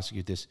got to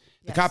prosecute this?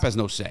 The cop has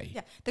no say.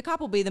 Yeah, the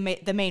cop will be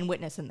the main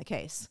witness in the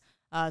case.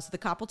 So the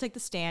cop will take the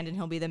stand, and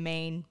he'll be the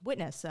main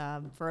witness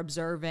for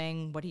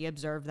observing what he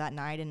observed that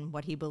night and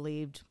what he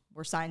believed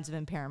were signs of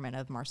impairment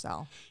of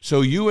Marcell.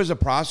 So you as a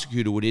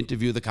prosecutor would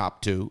interview the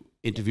cop too,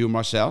 interview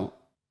Marcell?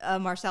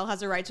 Marcell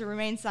has a right to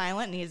remain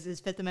silent, and he has his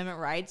Fifth Amendment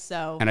rights.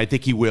 And I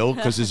think he will,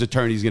 because his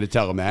attorney's going to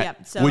tell him that.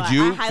 Yep, so would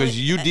you? Because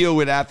you deal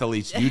with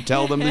athletes. You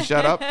tell them to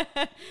shut up?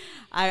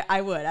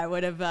 I would. I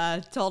would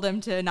have told him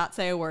to not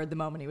say a word the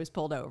moment he was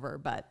pulled over.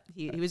 But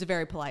he was a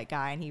very polite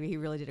guy, and he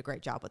really did a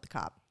great job with the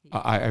cop.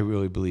 I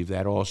really believe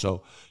that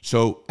also.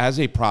 So as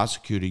a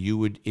prosecutor, you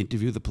would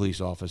interview the police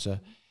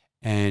officer.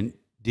 And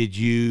did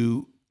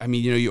you,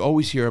 you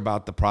always hear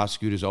about the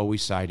prosecutors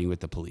always siding with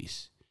the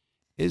police.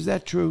 Is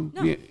that true?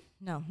 No.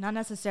 No, not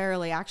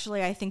necessarily.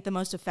 Actually, I think the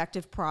most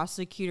effective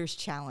prosecutors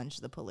challenge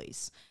the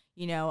police.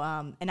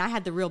 And I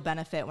had the real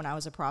benefit when I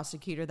was a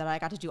prosecutor that I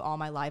got to do all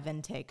my live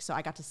intake. So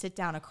I got to sit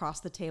down across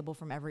the table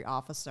from every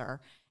officer,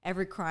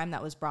 every crime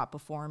that was brought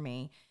before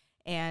me,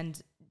 and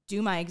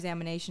do my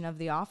examination of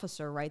the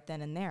officer right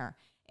then and there.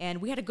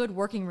 And we had a good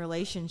working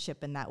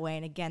relationship in that way.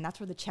 And again, that's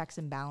where the checks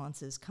and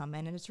balances come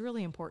in, and it's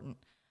really important.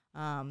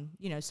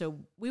 So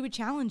we would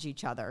challenge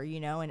each other,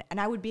 and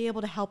I would be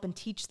able to help and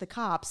teach the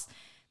cops,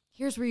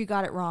 here's where you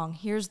got it wrong.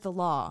 Here's the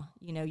law.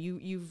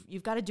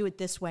 You've got to do it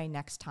this way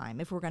next time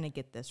if we're going to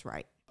get this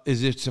right.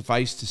 Is it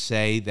suffice to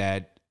say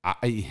that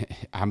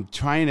I'm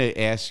trying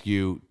to ask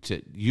you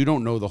you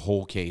don't know the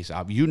whole case.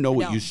 You know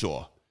what you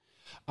saw.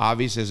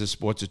 Obviously, as a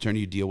sports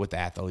attorney, you deal with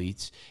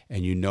athletes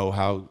and you know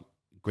how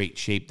great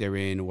shape they're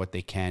in, what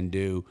they can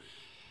do.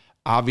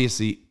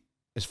 Obviously,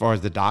 as far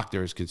as the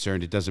doctor is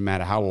concerned, it doesn't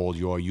matter how old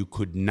you are. You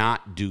could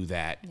not do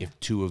that if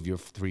 2 of your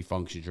 3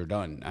 functions are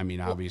done.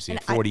 Obviously,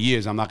 at 40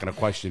 years, I'm not going to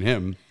question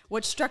him.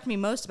 What struck me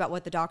most about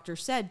what the doctor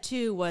said,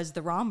 too, was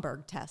the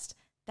Romberg test.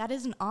 That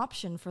is an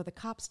option for the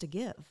cops to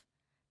give.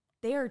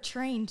 They are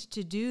trained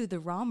to do the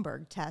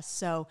Romberg test.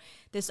 So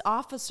this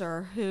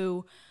officer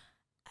who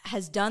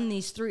has done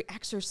these 3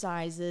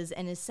 exercises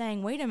and is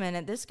saying, wait a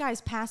minute, this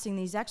guy's passing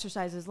these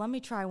exercises. Let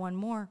me try one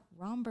more.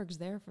 Romberg's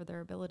there for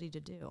their ability to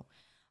do.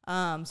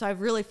 So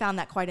I've really found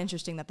that quite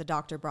interesting that the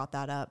doctor brought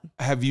that up.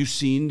 Have you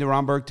seen the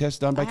Romberg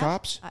test done by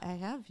cops? I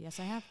have. Yes,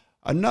 I have.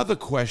 Another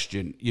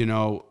question,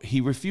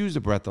 he refused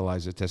the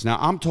breathalyzer test. Now,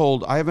 I'm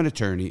told, I have an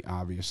attorney,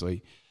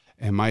 obviously,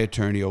 and my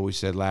attorney always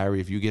said, Larry,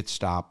 if you get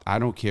stopped, I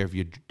don't care if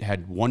you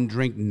had 1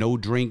 drink, no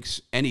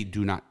drinks,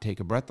 do not take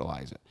a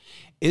breathalyzer.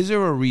 Is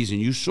there a reason?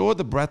 You saw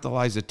the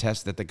breathalyzer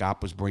test that the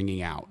cop was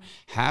bringing out.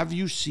 Have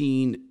you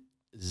seen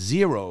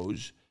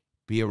zeros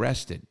be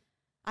arrested?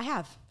 I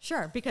have,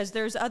 sure, because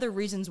there's other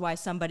reasons why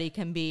somebody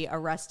can be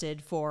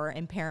arrested for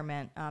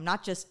impairment,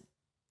 not just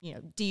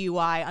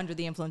DUI under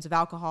the influence of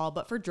alcohol,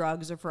 but for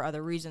drugs or for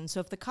other reasons. So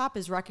if the cop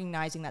is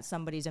recognizing that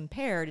somebody's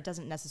impaired, it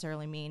doesn't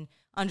necessarily mean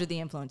under the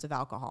influence of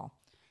alcohol.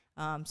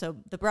 So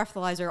the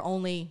breathalyzer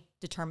only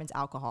determines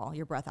alcohol,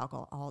 your breath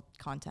alcohol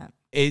content.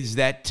 Is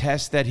that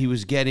test that he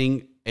was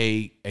getting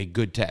a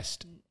good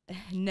test?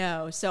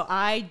 No. So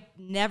I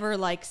never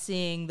like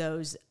seeing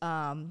those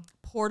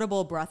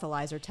portable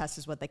breathalyzer tests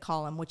is what they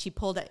call them, which he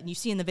pulled out. And you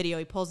see in the video,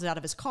 he pulls it out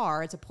of his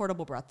car. It's a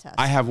portable breath test.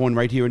 I have one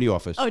right here in the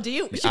office. Oh, do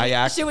you?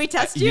 Should we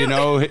test you? You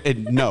know,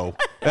 no.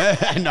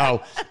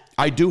 No.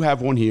 I do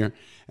have one here.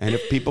 And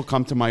if people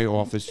come to my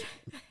office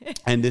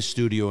and this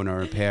studio and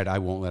are impaired, I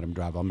won't let them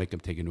drive. I'll make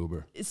them take an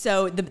Uber.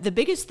 So the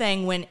biggest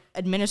thing when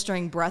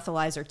administering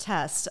breathalyzer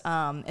tests,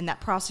 and that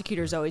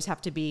prosecutors always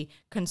have to be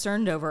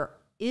concerned over,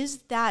 is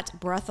that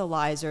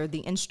breathalyzer, the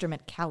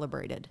instrument,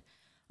 calibrated?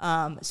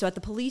 So at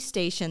the police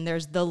station,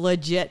 there's the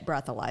legit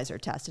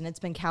breathalyzer test, and it's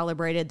been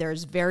calibrated.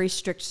 There's very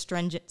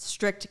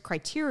strict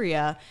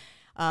criteria.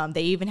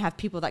 They even have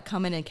people that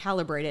come in and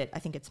calibrate it. I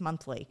think it's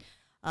monthly.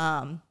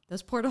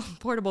 Those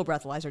portable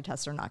breathalyzer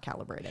tests are not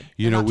calibrated.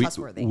 They're not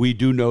trustworthy. We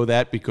do know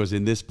that because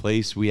in this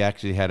place, we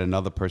actually had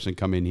another person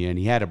come in here and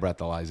he had a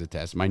breathalyzer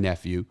test, my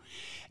nephew,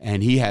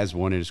 and he has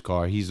one in his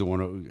car. He's the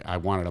one I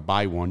wanted to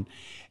buy one.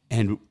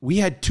 And we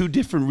had two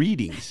different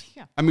readings.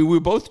 Yeah. I mean, we were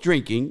both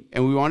drinking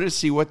and we wanted to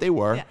see what they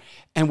were. Yeah.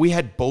 And we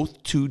had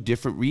both two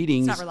different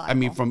readings. It's not reliable. I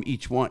mean, from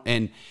each one.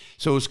 And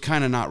so it was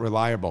kind of not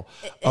reliable.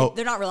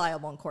 They're not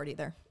reliable in court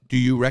either. Do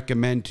you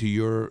recommend to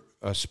your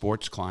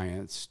sports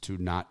clients to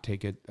not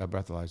take a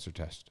breathalyzer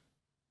test?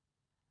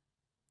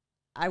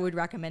 I would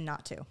recommend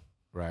not to.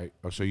 Right.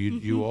 So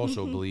you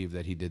also believe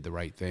that he did the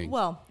right thing.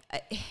 Well,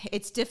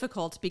 it's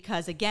difficult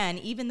because, again,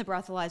 even the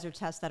breathalyzer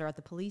tests that are at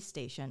the police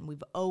station,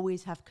 we've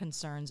always have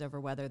concerns over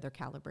whether they're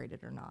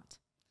calibrated or not.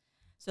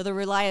 So the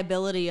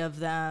reliability of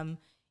them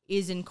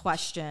is in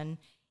question.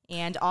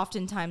 And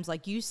oftentimes,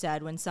 like you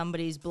said, when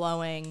somebody's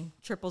blowing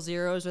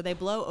 000s or they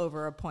blow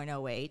over a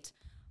 .08,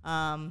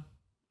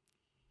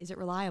 is it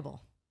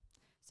reliable?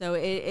 So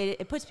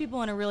it puts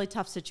people in a really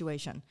tough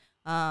situation.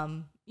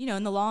 You know,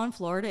 and the law in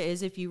Florida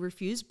is if you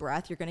refuse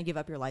breath, you're going to give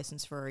up your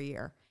license for a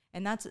year.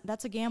 And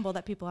that's a gamble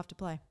that people have to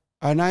play.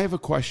 And I have a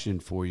question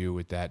for you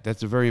with that.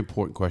 That's a very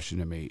important question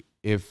to me.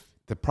 If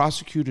the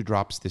prosecutor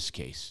drops this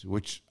case,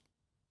 which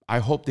I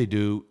hope they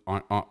do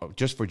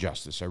just for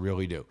justice, I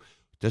really do,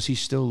 does he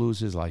still lose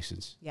his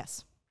license?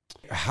 Yes.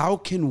 How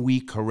can we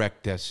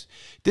correct this?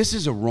 This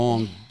is a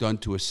wrong done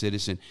to a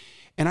citizen.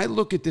 And I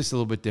look at this a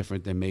little bit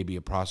different than maybe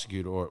a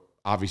prosecutor, or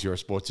obviously you're a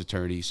sports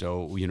attorney,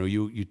 so you know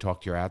you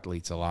talk to your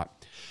athletes a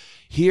lot.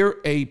 Here,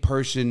 a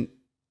person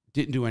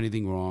didn't do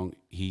anything wrong.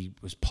 He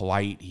was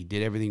polite. He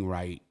did everything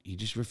right. He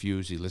just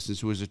refused. He listens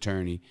to his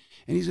attorney,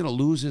 and he's going to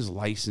lose his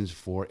license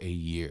for a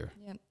year.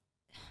 Yeah.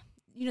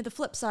 You know, the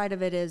flip side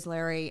of it is,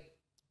 Larry,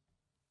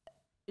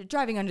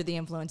 driving under the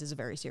influence is a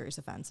very serious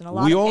offense, and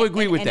we all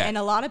agree with that. And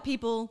a lot of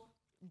people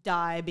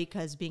die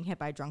because being hit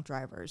by drunk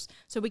drivers.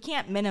 So we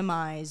can't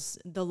minimize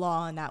the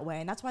law in that way,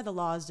 and that's why the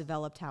law has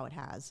developed how it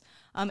has.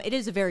 It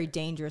is a very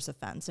dangerous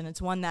offense, and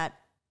it's one that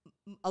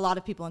a lot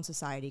of people in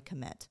society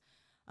commit.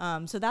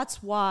 So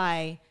that's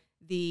why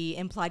the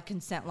implied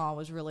consent law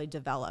was really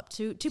developed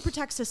to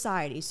protect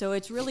society. So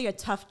it's really a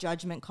tough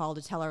judgment call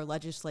to tell our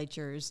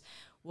legislatures,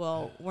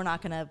 well, we're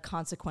not going to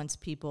consequence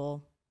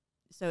people.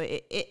 So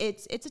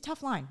it's a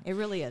tough line. It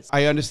really is.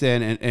 I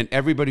understand. And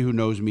everybody who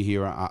knows me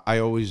here, I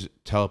always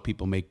tell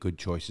people make good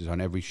choices on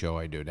every show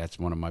I do. That's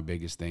one of my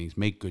biggest things.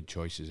 Make good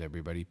choices,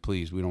 everybody.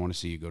 Please, we don't want to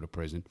see you go to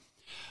prison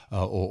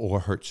or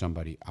hurt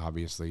somebody,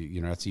 obviously.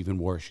 You know, that's even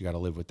worse. You got to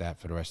live with that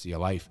for the rest of your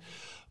life.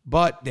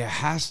 But there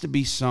has to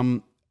be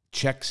some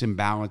checks and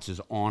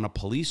balances on a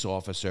police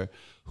officer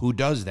who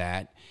does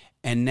that.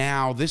 And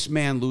now this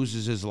man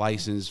loses his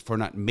license for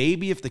not.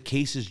 Maybe if the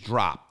case is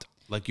dropped,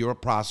 like you're a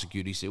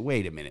prosecutor, you say,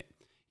 wait a minute.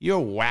 You're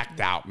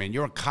whacked out, man.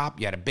 You're a cop.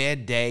 You had a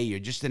bad day. You're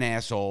just an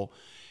asshole.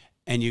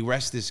 And you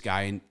arrest this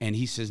guy, and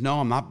he says, no,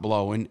 I'm not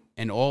blowing.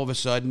 And all of a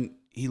sudden,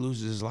 he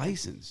loses his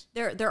license.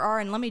 There are,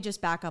 and let me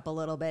just back up a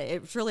little bit.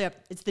 It's really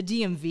it's the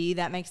DMV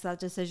that makes that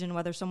decision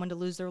whether someone to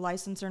lose their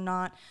license or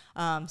not.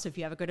 So if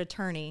you have a good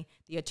attorney,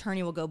 the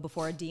attorney will go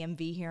before a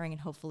DMV hearing and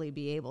hopefully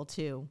be able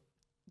to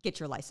get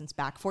your license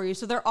back for you.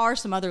 So there are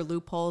some other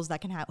loopholes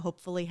that can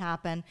hopefully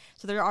happen.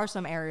 So there are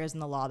some areas in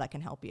the law that can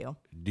help you.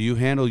 Do you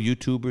handle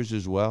YouTubers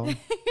as well?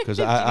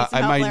 Because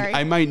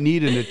I might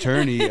need an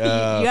attorney. You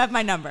have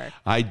my number.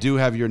 I do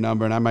have your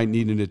number, and I might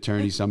need an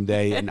attorney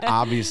someday. And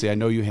obviously, I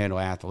know you handle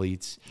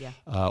athletes. Yeah.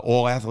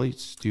 All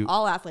athletes?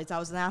 All athletes. I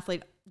was an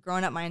athlete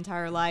growing up my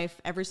entire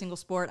life, every single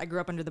sport. I grew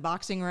up under the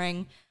boxing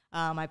ring.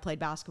 I played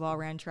basketball,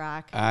 ran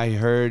track.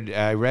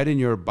 I read in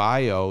your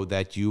bio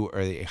that you are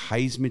a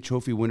Heisman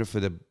Trophy winner for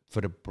the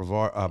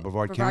Brevard County.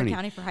 Brevard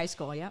County for high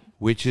school, yep.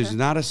 Which is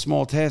not a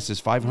small task. There's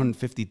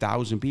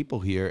 550,000 people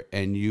here,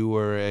 and you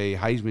were a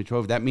Heisman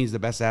Trophy. That means the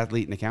best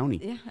athlete in the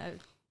county. Yeah.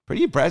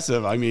 Pretty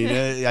impressive. I mean,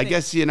 I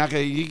guess you're not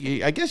gonna.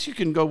 I guess you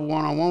can go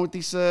one-on-one with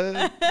these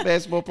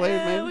basketball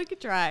players, maybe. We could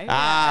try.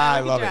 I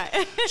love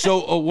it.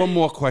 So one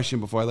more question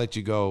before I let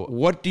you go.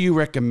 What do you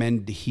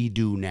recommend he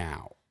do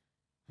now?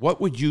 What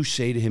would you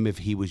say to him if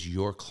he was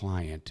your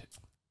client?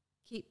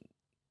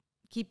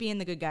 Keep being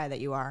the good guy that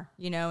you are,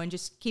 you know, and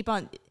just keep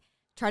on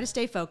try to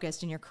stay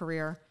focused in your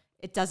career.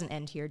 It doesn't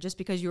end here. Just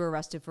because you were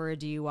arrested for a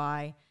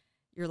DUI,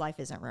 your life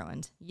isn't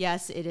ruined.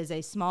 Yes, it is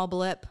a small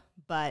blip,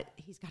 but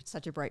he's got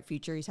such a bright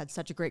future. He's had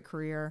such a great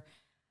career.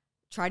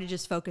 Try to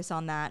just focus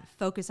on that.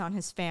 Focus on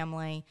his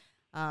family.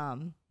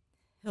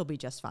 He'll be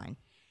just fine.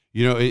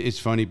 You know, it's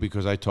funny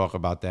because I talk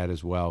about that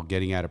as well.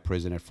 Getting out of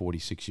prison at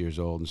 46 years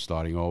old and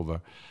starting over,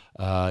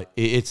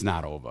 it's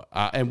not over.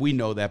 And we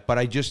know that. But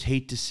I just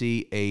hate to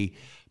see a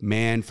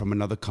man from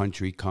another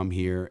country come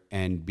here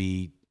and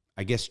be,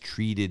 I guess,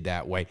 treated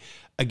that way.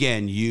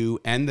 Again, you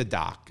and the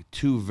doc,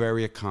 two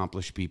very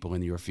accomplished people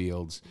in your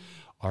fields,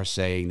 are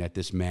saying that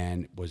this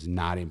man was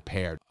not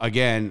impaired.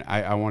 Again,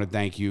 I want to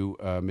thank you,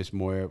 Miss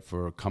Moia,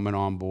 for coming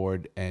on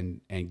board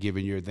and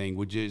giving your thing.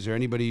 Is there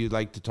anybody you'd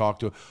like to talk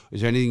to?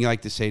 Is there anything you'd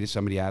like to say to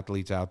some of the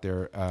athletes out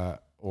there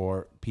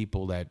or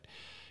people that,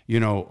 you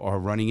know, are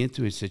running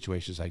into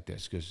situations like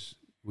this? Because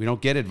we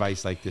don't get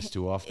advice like this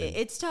too often.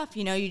 It's tough.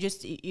 You know,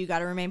 you got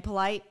to remain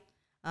polite.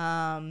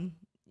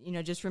 You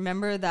know, just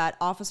remember that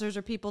officers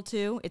are people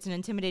too. It's an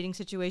intimidating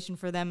situation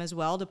for them as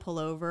well to pull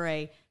over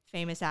a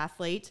famous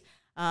athlete.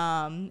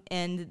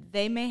 And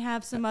they may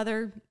have some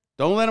other.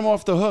 Don't let them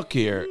off the hook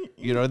here.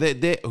 You know,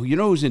 you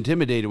know who's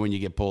intimidated when you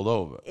get pulled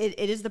over. It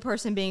is the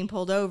person being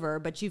pulled over,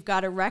 but you've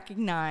got to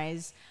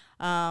recognize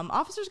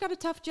officers got a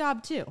tough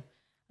job too.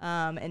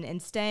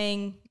 And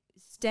staying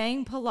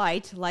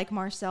polite like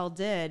Marcell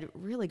did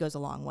really goes a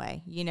long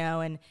way, you know,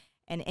 and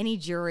any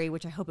jury,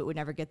 which I hope it would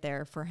never get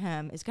there for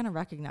him, is going to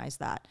recognize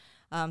that.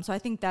 So I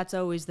think that's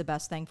always the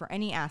best thing for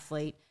any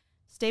athlete.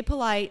 Stay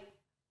polite.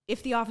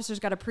 If the officer's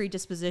got a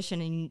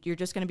predisposition and you're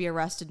just going to be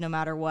arrested no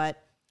matter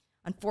what,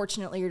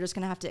 unfortunately, you're just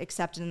going to have to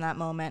accept it in that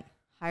moment.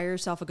 Hire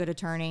yourself a good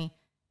attorney,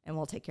 and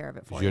we'll take care of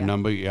it for you. Your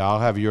number, yeah, I'll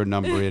have your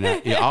number in.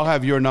 I'll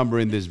have your number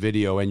in this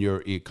video and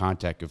your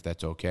contact if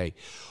that's okay.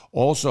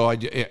 Also,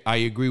 I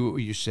agree with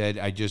what you said.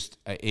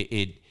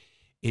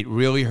 It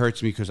really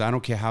hurts me because I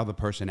don't care how the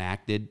person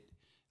acted.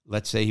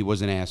 Let's say he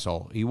was an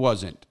asshole. He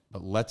wasn't,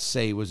 but let's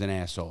say he was an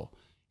asshole.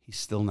 He's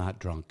still not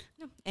drunk.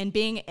 And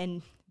being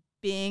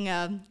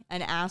an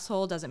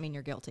asshole doesn't mean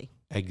you're guilty.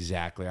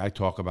 Exactly. I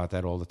talk about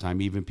that all the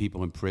time. Even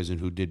people in prison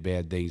who did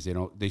bad things,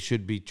 they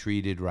should be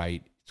treated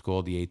right. It's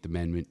called the Eighth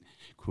Amendment,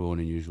 cruel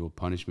and unusual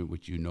punishment,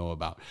 which you know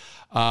about.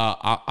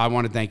 I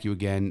want to thank you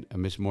again,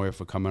 Ms. Moia,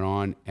 for coming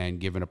on and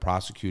giving a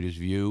prosecutor's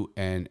view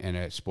and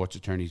a sports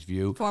attorney's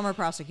view. Former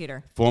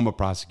prosecutor,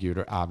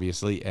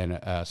 obviously, and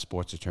a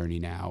sports attorney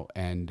now,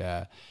 and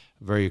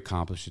very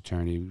accomplished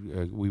attorney.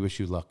 We wish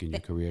you luck in your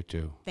career,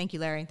 too. Thank you,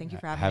 Larry. Thank you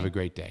for having me. Have a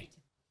great day.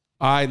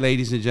 All right,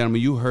 ladies and gentlemen,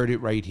 you heard it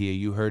right here.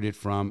 You heard it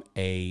from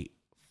a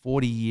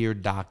 40-year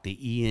doctor,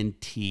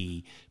 ENT,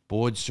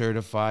 board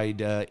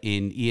certified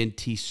in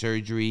ENT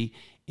surgery,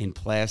 in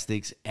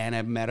plastics, and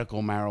a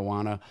medical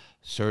marijuana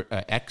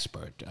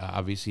expert.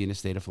 Obviously, in the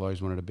state of Florida,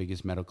 is one of the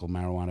biggest medical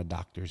marijuana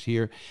doctors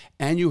here.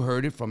 And you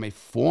heard it from a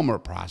former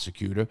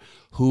prosecutor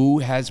who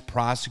has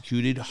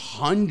prosecuted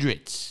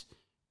hundreds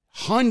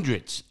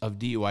of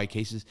DUI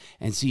cases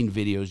and seen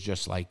videos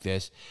just like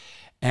this.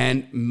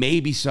 And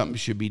maybe something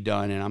should be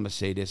done. And I'm going to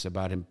say this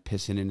about him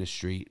pissing in the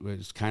street.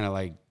 It's kind of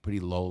like pretty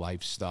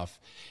low-life stuff.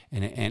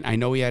 And I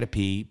know he had to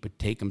pee, but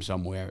take him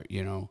somewhere,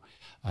 you know.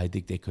 I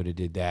think they could have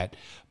did that.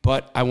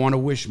 But I want to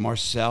wish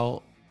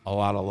Marcell a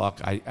lot of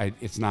luck.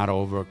 It's not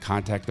over.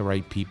 Contact the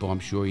right people. I'm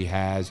sure he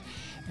has.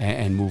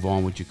 And move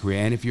on with your career.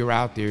 And if you're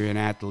out there, an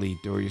athlete,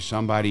 or you're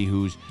somebody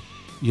who's,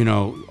 you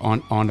know,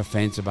 on the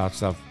fence about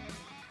stuff,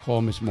 call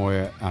Miss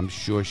Moia. I'm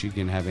sure she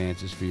can have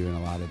answers for you in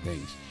a lot of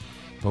things.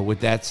 But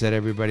with that said,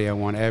 everybody, I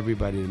want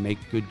everybody to make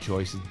good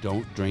choices.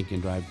 Don't drink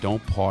and drive.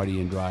 Don't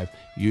party and drive.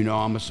 You know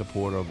I'm a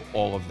supporter of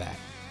all of that.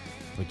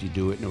 But you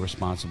do it in a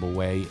responsible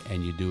way,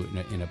 and you do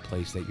it in a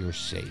place that you're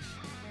safe.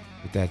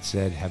 With that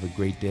said, have a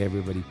great day,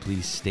 everybody.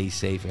 Please stay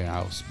safe, and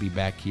I'll be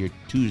back here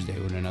Tuesday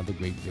with another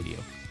great video.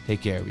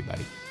 Take care,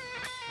 everybody.